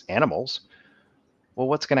hates animals, well,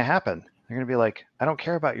 what's going to happen? They're going to be like, I don't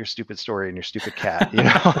care about your stupid story and your stupid cat,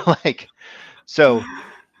 like, so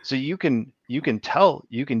you can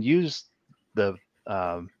use the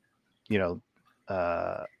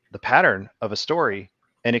the pattern of a story,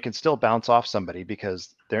 and it can still bounce off somebody,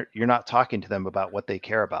 because you're not talking to them about what they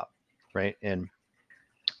care about, right? And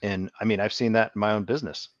I mean, I've seen that in my own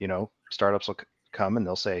business. Startups will come and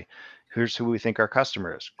they'll say, here's who we think our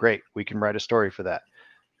customer is. Great, we can write a story for that.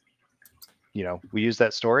 We use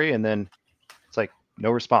that story, and then it's like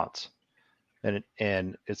no response, and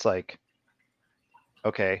it's like,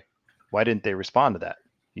 okay, why didn't they respond to that?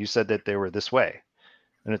 You said that they were this way.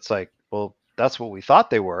 And it's like, well, that's what we thought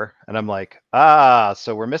they were. And I'm like,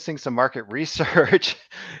 so we're missing some market research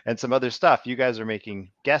and some other stuff. You guys are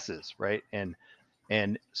making guesses, right?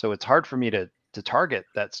 And so it's hard for me to target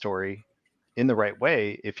that story in the right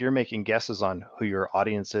way if you're making guesses on who your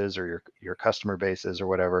audience is, or your customer base is, or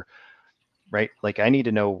whatever, right? Like, I need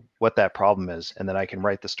to know what that problem is, and then I can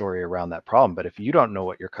write the story around that problem. But if you don't know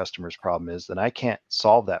what your customer's problem is, then I can't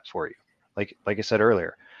solve that for you. Like I said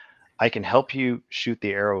earlier, I can help you shoot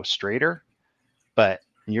the arrow straighter, but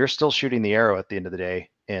you're still shooting the arrow at the end of the day.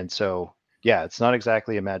 And so, yeah, it's not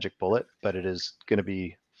exactly a magic bullet, but it is going to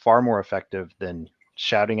be far more effective than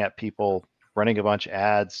shouting at people, running a bunch of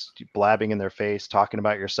ads, blabbing in their face, talking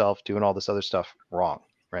about yourself, doing all this other stuff wrong,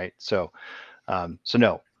 right? So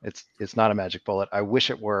no, it's not a magic bullet. I wish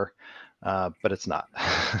it were, but it's not.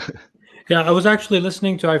 Yeah, I was actually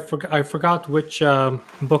listening to, I forgot which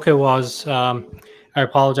book it was. I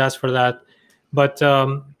apologize for that, but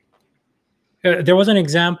there was an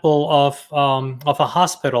example of a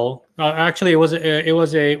hospital. Actually, it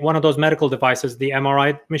was one of those medical devices, the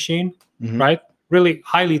MRI machine, right? Really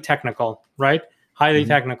highly technical, right? Highly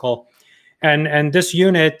technical, and this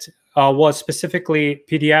unit was specifically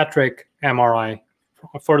pediatric MRI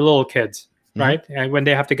for little kids, right? And when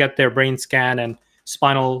they have to get their brain scan and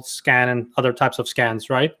spinal scan and other types of scans,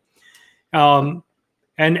 right? And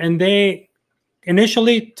they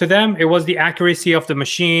initially, to them, it was the accuracy of the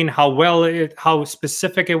machine, how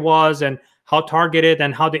specific it was, and how targeted,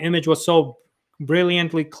 and how the image was so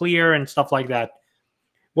brilliantly clear and stuff like that.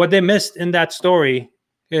 What they missed in that story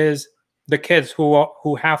is the kids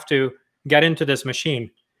who have to get into this machine.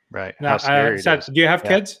 Right. How scary it is. Do you have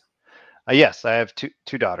kids? Yes, I have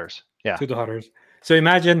two daughters. Yeah. 2 daughters. So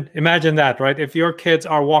imagine that, right? If your kids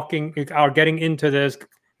are getting into this,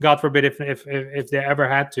 God forbid, if they ever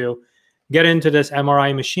had to get into this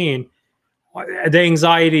MRI machine, the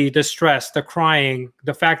anxiety, the stress, the crying,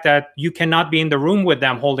 the fact that you cannot be in the room with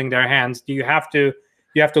them holding their hands. You have to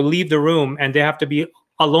leave the room, and they have to be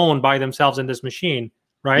alone by themselves in this machine,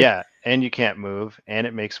 right? Yeah, and you can't move, and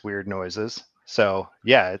it makes weird noises. So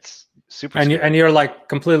yeah, it's super scary. And you're like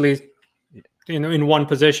completely in one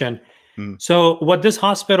position. So what this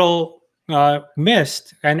hospital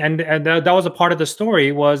missed, and that was a part of the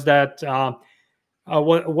story, was that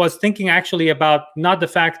was thinking actually about not the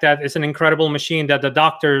fact that it's an incredible machine that the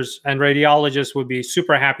doctors and radiologists would be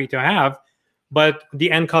super happy to have, but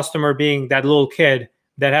the end customer being that little kid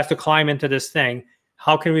that has to climb into this thing.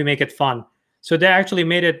 How can we make it fun? So they actually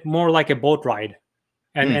made it more like a boat ride,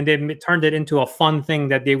 and they turned it into a fun thing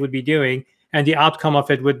that they would be doing. And the outcome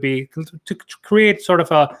of it would be to create sort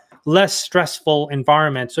of a less stressful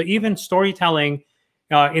environment. So even storytelling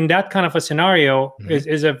in that kind of a scenario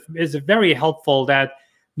is very helpful. That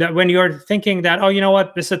when you're thinking that, oh, you know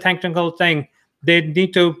what, this is a technical thing, they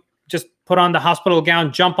need to just put on the hospital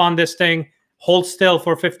gown, jump on this thing, hold still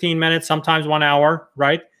for 15 minutes, sometimes 1 hour,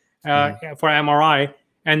 right? for MRI,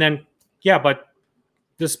 and then yeah, but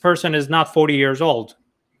this person is not 40 years old.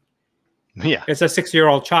 Yeah. It's a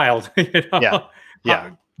 6-year-old child. You know, Yeah.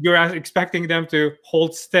 Yeah. You're expecting them to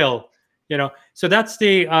hold still. You know, so that's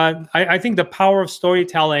the I think the power of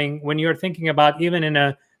storytelling when you're thinking about even in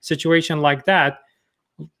a situation like that,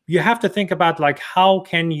 you have to think about like how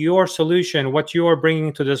can your solution, what you are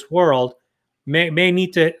bringing to this world, may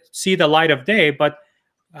need to see the light of day, but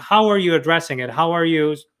how are you addressing it? How are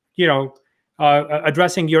you, you know,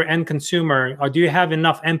 addressing your end consumer? Or do you have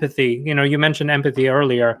enough empathy? You know, you mentioned empathy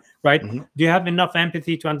earlier, right? Mm-hmm. Do you have enough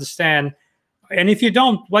empathy to understand? And if you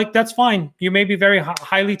don't, like, that's fine. You may be very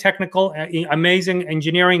highly technical, amazing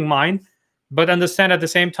engineering mind, but understand at the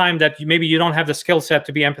same time that maybe you don't have the skill set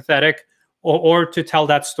to be empathetic or to tell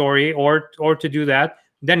that story or to do that.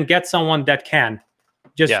 Then get someone that can.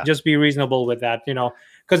 Just be reasonable with that, you know,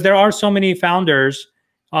 because there are so many founders,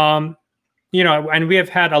 you know, and we have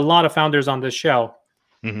had a lot of founders on this show.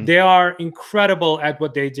 Mm-hmm. They are incredible at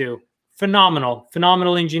what they do. Phenomenal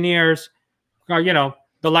engineers. You know,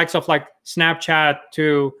 the likes of like Snapchat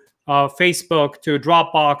to Facebook to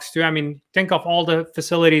Dropbox to, I mean, think of all the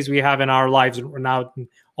facilities we have in our lives now,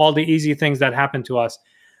 all the easy things that happen to us.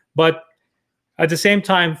 But at the same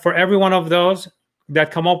time, for every one of those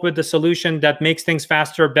that come up with the solution that makes things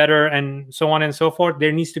faster, better, and so on and so forth,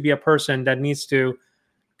 there needs to be a person that needs to,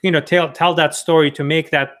 you know, tell that story to make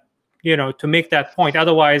that, you know, to make that point.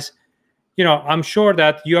 Otherwise, you know, I'm sure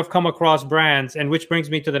that you have come across brands, and which brings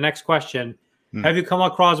me to the next question. Have you come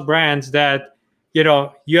across brands that, you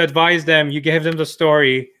know, you advise them, you gave them the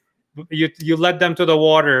story, you led them to the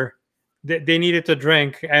water, they needed to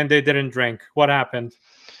drink and they didn't drink? What happened?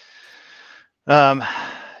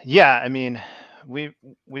 Yeah, I mean,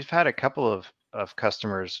 we've had a couple of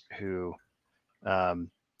customers who,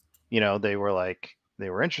 you know, they were like, they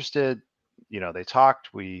were interested, you know, they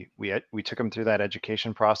talked, we took them through that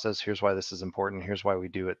education process. Here's why this is important. Here's why we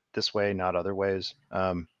do it this way, not other ways.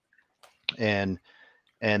 And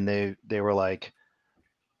they were like,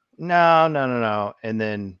 no. And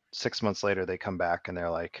then 6 months later, they come back and they're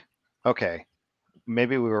like, okay,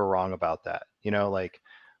 maybe we were wrong about that, you know, like,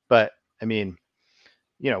 but I mean,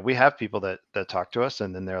 you know, we have people that talk to us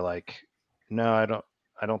and then they're like, no,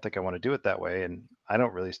 I don't think I want to do it that way. And I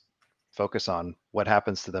don't really focus on what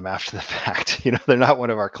happens to them after the fact. You know, they're not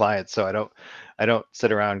one of our clients. So I don't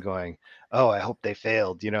sit around going, oh, I hope they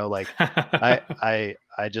failed, you know, like I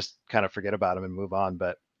just kind of forget about them and move on.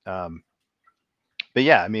 But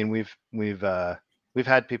yeah, I mean, we've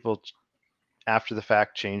had people after the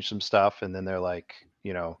fact change some stuff and then they're like,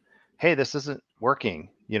 you know, hey, this isn't working,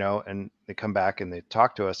 you know, and they come back and they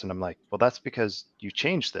talk to us and I'm like, well, that's because you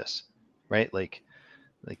changed this, right? Like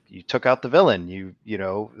you took out the villain, you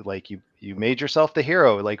know, like you made yourself the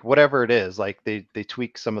hero, like whatever it is, like they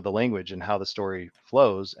tweak some of the language and how the story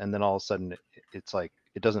flows, and then all of a sudden it's like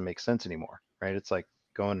it doesn't make sense anymore, right? It's like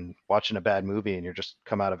going watching a bad movie and you're just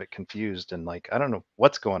come out of it confused and like I don't know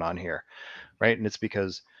what's going on here, right? And it's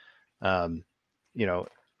because you know,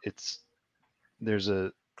 there's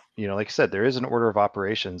a, you know, like I said, there is an order of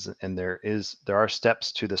operations and there are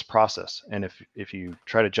steps to this process. And if you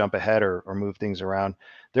try to jump ahead or move things around,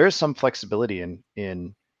 there is some flexibility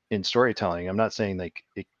in storytelling. I'm not saying like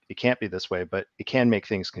it can't be this way, but it can make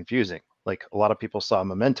things confusing. Like a lot of people saw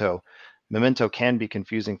Memento. Memento can be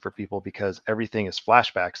confusing for people because everything is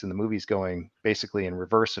flashbacks and the movie's going basically in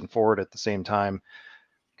reverse and forward at the same time,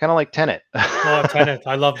 kind of like Tenet. Oh, Tenet.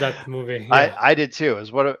 I love that movie. Yeah. I did too. It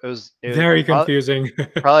was what it was. It was Very confusing.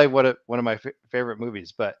 probably one of my favorite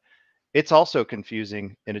movies, but it's also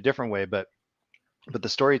confusing in a different way. But the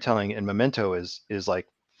storytelling in Memento is like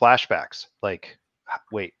flashbacks. Like,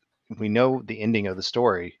 wait, we know the ending of the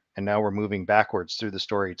story, and now we're moving backwards through the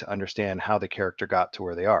story to understand how the character got to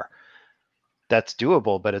where they are. That's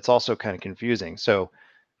doable, but it's also kind of confusing. So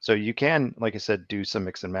you can, like I said, do some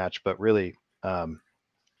mix and match, but really,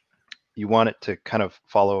 you want it to kind of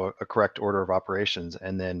follow a correct order of operations,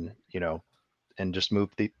 and then, you know, and just move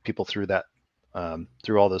the people through that,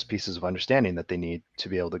 through all those pieces of understanding that they need to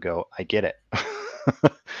be able to go, I get it.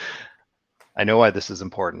 I know why this is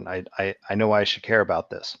important. I know why I should care about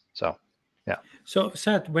this. So, yeah. So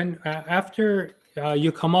Seth, when after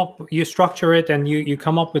you structure it and you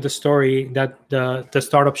come up with a story that the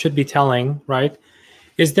startup should be telling, right?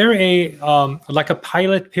 Is there a like a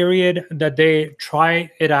pilot period that they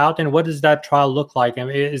try it out, and what does that trial look like? I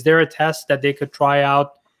mean, is there a test that they could try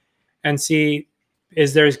out and see?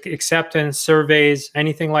 Is there acceptance surveys,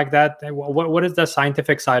 anything like that? What is the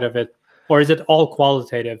scientific side of it, or is it all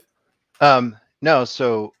qualitative? No.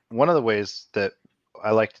 So one of the ways that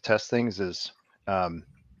I like to test things is,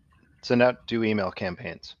 do email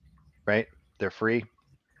campaigns. right? They're free.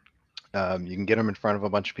 You can get them in front of a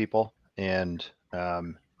bunch of people and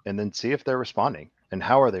then see if they're responding and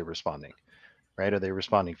how are they responding, right? Are they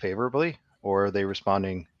responding favorably or are they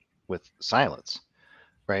responding with silence,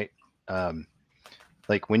 right? Um,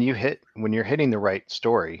 like when you're hitting the right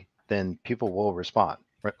story, then people will respond.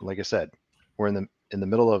 Right? Like I said, we're in the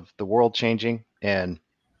middle of the world changing,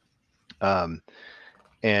 um,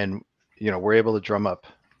 and we're able to drum up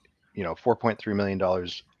 $4.3 million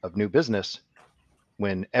of new business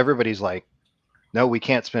when everybody's like, no, we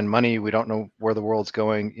can't spend money. We don't know where the world's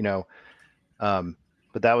going.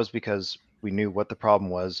 But that was because we knew what the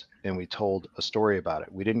problem was and we told a story about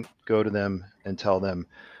it. We didn't go to them and tell them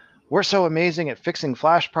we're so amazing at fixing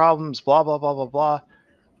Flash problems, blah, blah, blah, blah, blah.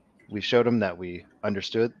 We showed them that we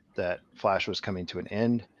understood that Flash was coming to an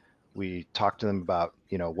end. We talked to them about,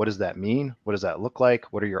 what does that mean? What does that look like?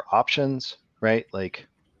 What are your options? Right? Like,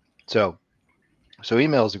 so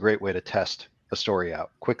email is a great way to test a story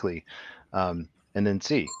out quickly, and then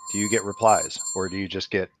see, do you get replies or do you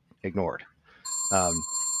just get ignored?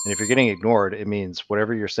 And if you're getting ignored, it means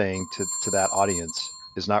whatever you're saying to that audience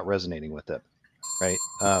is not resonating with them, right?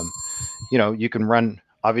 You can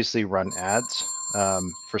obviously run ads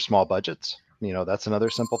for small budgets. That's another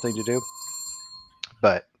simple thing to do.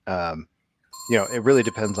 But it really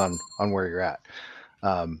depends on where you're at.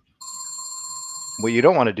 What you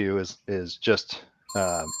don't want to do is just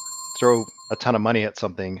throw a ton of money at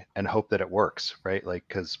something and hope that it works, right? Like,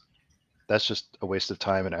 because that's just a waste of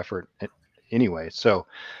time and effort anyway. So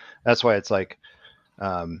that's why it's like,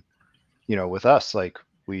 with us, like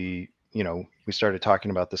we started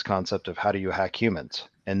talking about this concept of how do you hack humans,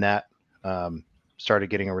 and that started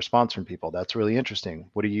getting a response from people. That's really interesting.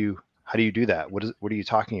 How do you do that? What are you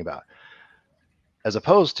talking about? As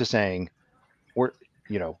opposed to saying,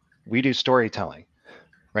 we do storytelling,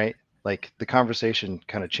 right? Like the conversation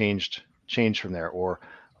kind of changed from there, or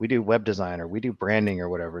we do web design, or we do branding, or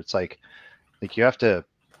whatever. It's like you have to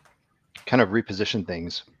kind of reposition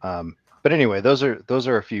things. But anyway, those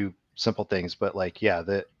are a few simple things. But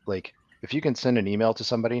if you can send an email to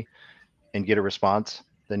somebody and get a response,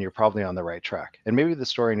 then you're probably on the right track. And maybe the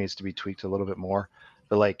story needs to be tweaked a little bit more.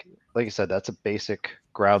 But like I said, that's a basic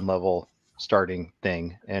ground level starting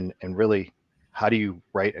thing. And really, how do you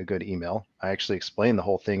write a good email? I actually explain the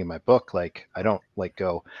whole thing in my book. Like, I don't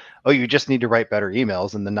go, oh, you just need to write better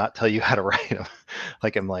emails and then not tell you how to write them.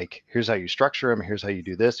 Like, I'm like, here's how you structure them. Here's how you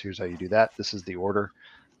do this. Here's how you do that. This is the order.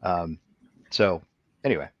 So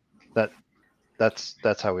anyway,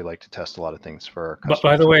 that's how we like to test a lot of things for our customers. But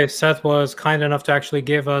by the way, Seth was kind enough to actually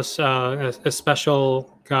give us a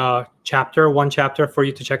special one chapter for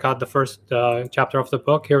you to check out the first chapter of the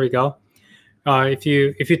book. Here we go. If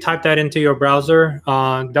you type that into your browser,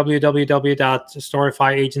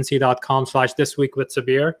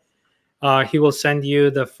 www.storyfyagency.com/thisweekwithsabir, he will send you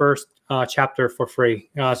the first chapter for free.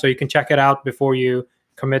 So you can check it out before you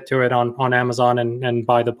commit to it on Amazon and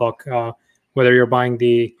buy the book, whether you're buying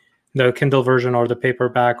the Kindle version or the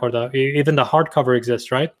paperback or even the hardcover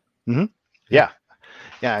exists, right? Mm-hmm. Yeah.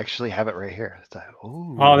 I actually have it right here. It's like,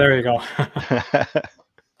 oh, there you go.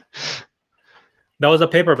 That was a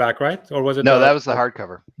paperback, right? Or was it? No, that was the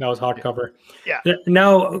hardcover. That was hardcover. Yeah.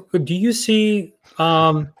 Now, do you see,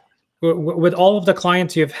 with all of the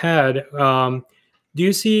clients you've had, do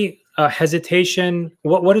you see hesitation?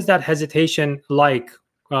 What is that hesitation like?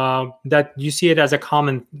 That you see it as a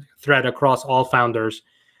common thread across all founders,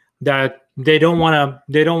 that they don't want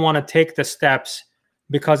to take the steps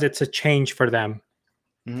because it's a change for them.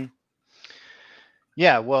 Mm-hmm.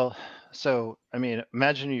 Yeah, well, so I mean,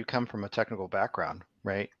 imagine you come from a technical background,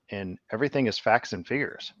 right? And everything is facts and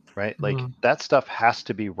figures, right? Like that stuff has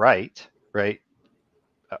to be right?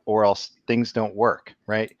 Or else things don't work,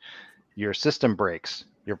 right? Your system breaks,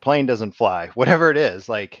 your plane doesn't fly, whatever it is.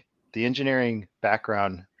 Like the engineering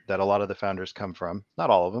background that a lot of the founders come from,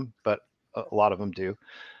 not all of them, but a lot of them do,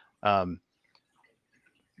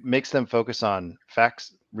 makes them focus on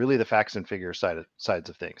facts, really the facts and figure sides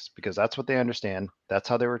of things, because that's what they understand. That's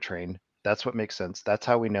how they were trained. That's what makes sense. That's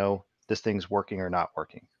how we know this thing's working or not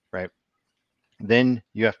working, right? Then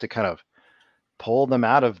you have to kind of pull them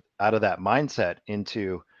out of that mindset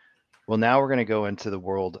into, well, now we're going to go into the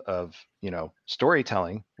world of,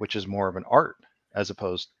 storytelling, which is more of an art as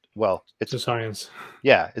opposed, well, it's a science.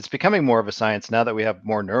 Yeah, it's becoming more of a science now that we have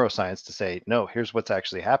more neuroscience to say, no, here's what's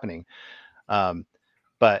actually happening.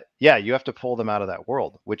 But yeah, you have to pull them out of that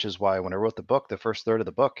world, which is why when I wrote the book, the first third of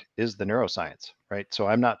the book is the neuroscience, right? So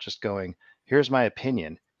I'm not just going, here's my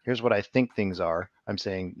opinion, here's what I think things are. I'm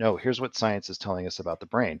saying, no, here's what science is telling us about the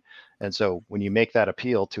brain. And so when you make that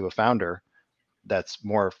appeal to a founder, that's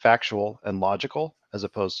more factual and logical, as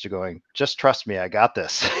opposed to going, just trust me, I got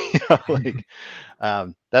this. Like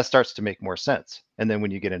that starts to make more sense. And then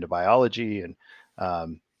when you get into biology and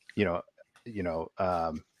you know, you know,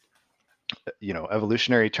 um,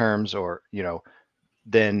 evolutionary terms, or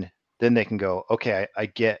then they can go, okay, I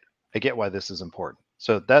get why this is important.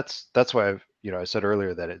 So that's why I said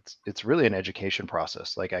earlier that it's really an education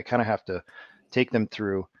process. Like I kind of have to take them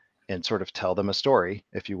through and sort of tell them a story,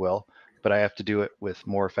 if you will, but I have to do it with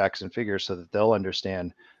more facts and figures so that they'll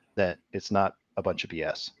understand that it's not a bunch of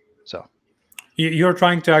BS. So You're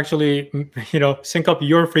trying to actually, sync up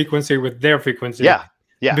your frequency with their frequency.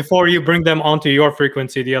 Yeah. Before you bring them onto your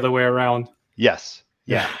frequency the other way around. Yes.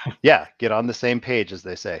 Yeah. Get on the same page, as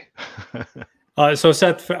they say. So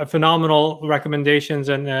Seth, phenomenal recommendations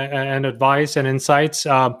and advice and insights.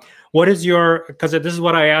 What is your, because this is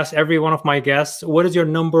what I ask every one of my guests, what is your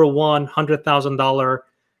number one $100,000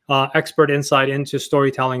 expert insight into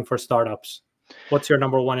storytelling for startups? What's your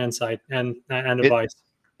number one insight and advice?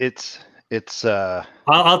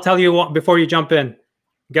 I'll tell you what, before you jump in,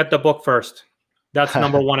 get the book first. That's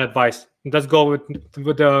number one advice. Let's go with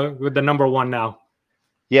the number one now.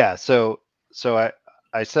 Yeah. So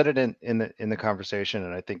I said it in the conversation,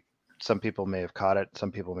 and I think some people may have caught it, some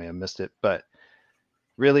people may have missed it, but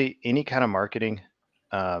really any kind of marketing,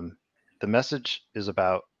 the message is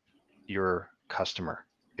about your customer.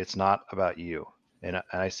 It's not about you. And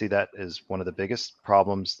I see that as one of the biggest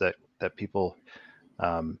problems that people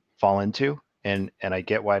fall into. And I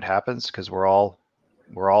get why it happens, because we're all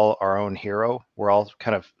our own hero. We're all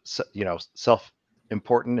kind of,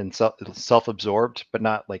 self-important and self-absorbed, but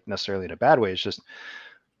not like necessarily in a bad way. It's just,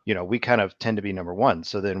 we kind of tend to be number one.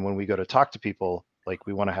 So then when we go to talk to people, like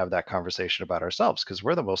we want to have that conversation about ourselves because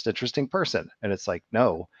we're the most interesting person. And it's like,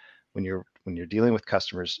 no, when you're dealing with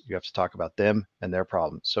customers, you have to talk about them and their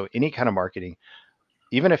problems. So any kind of marketing,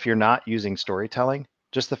 even if you're not using storytelling,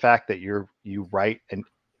 just the fact that you write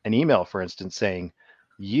an email, for instance, saying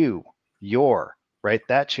your, right,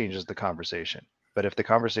 that changes the conversation. But if the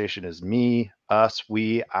conversation is me, us,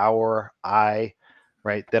 we, our, I,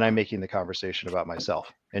 right, then I'm making the conversation about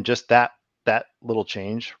myself. And just that little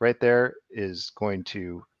change right there is going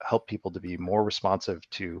to help people to be more responsive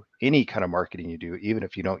to any kind of marketing you do, even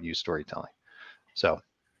if you don't use storytelling. So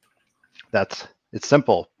it's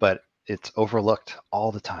simple, but it's overlooked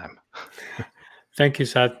all the time. Thank you,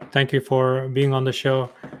 Seth. Thank you for being on the show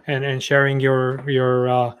and sharing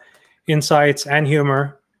your insights and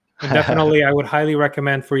humor. And definitely, I would highly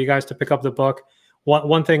recommend for you guys to pick up the book.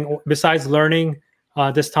 One thing, besides learning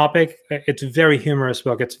this topic, it's a very humorous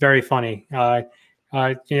book. It's very funny. I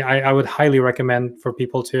would highly recommend for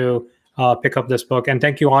people to pick up this book. And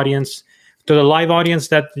thank you, audience, to the live audience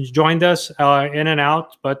that joined us in and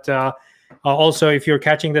out. But also, if you're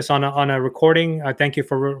catching this on a recording, thank you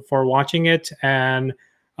for watching it. And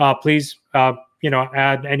please,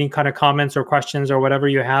 add any kind of comments or questions or whatever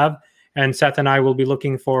you have. And Seth and I will be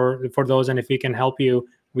looking for those. And if we can help you,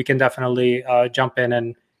 we can definitely jump in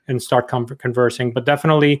and start conversing. But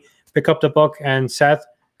definitely pick up the book. And Seth,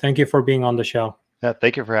 thank you for being on the show. Yeah,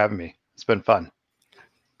 thank you for having me. It's been fun.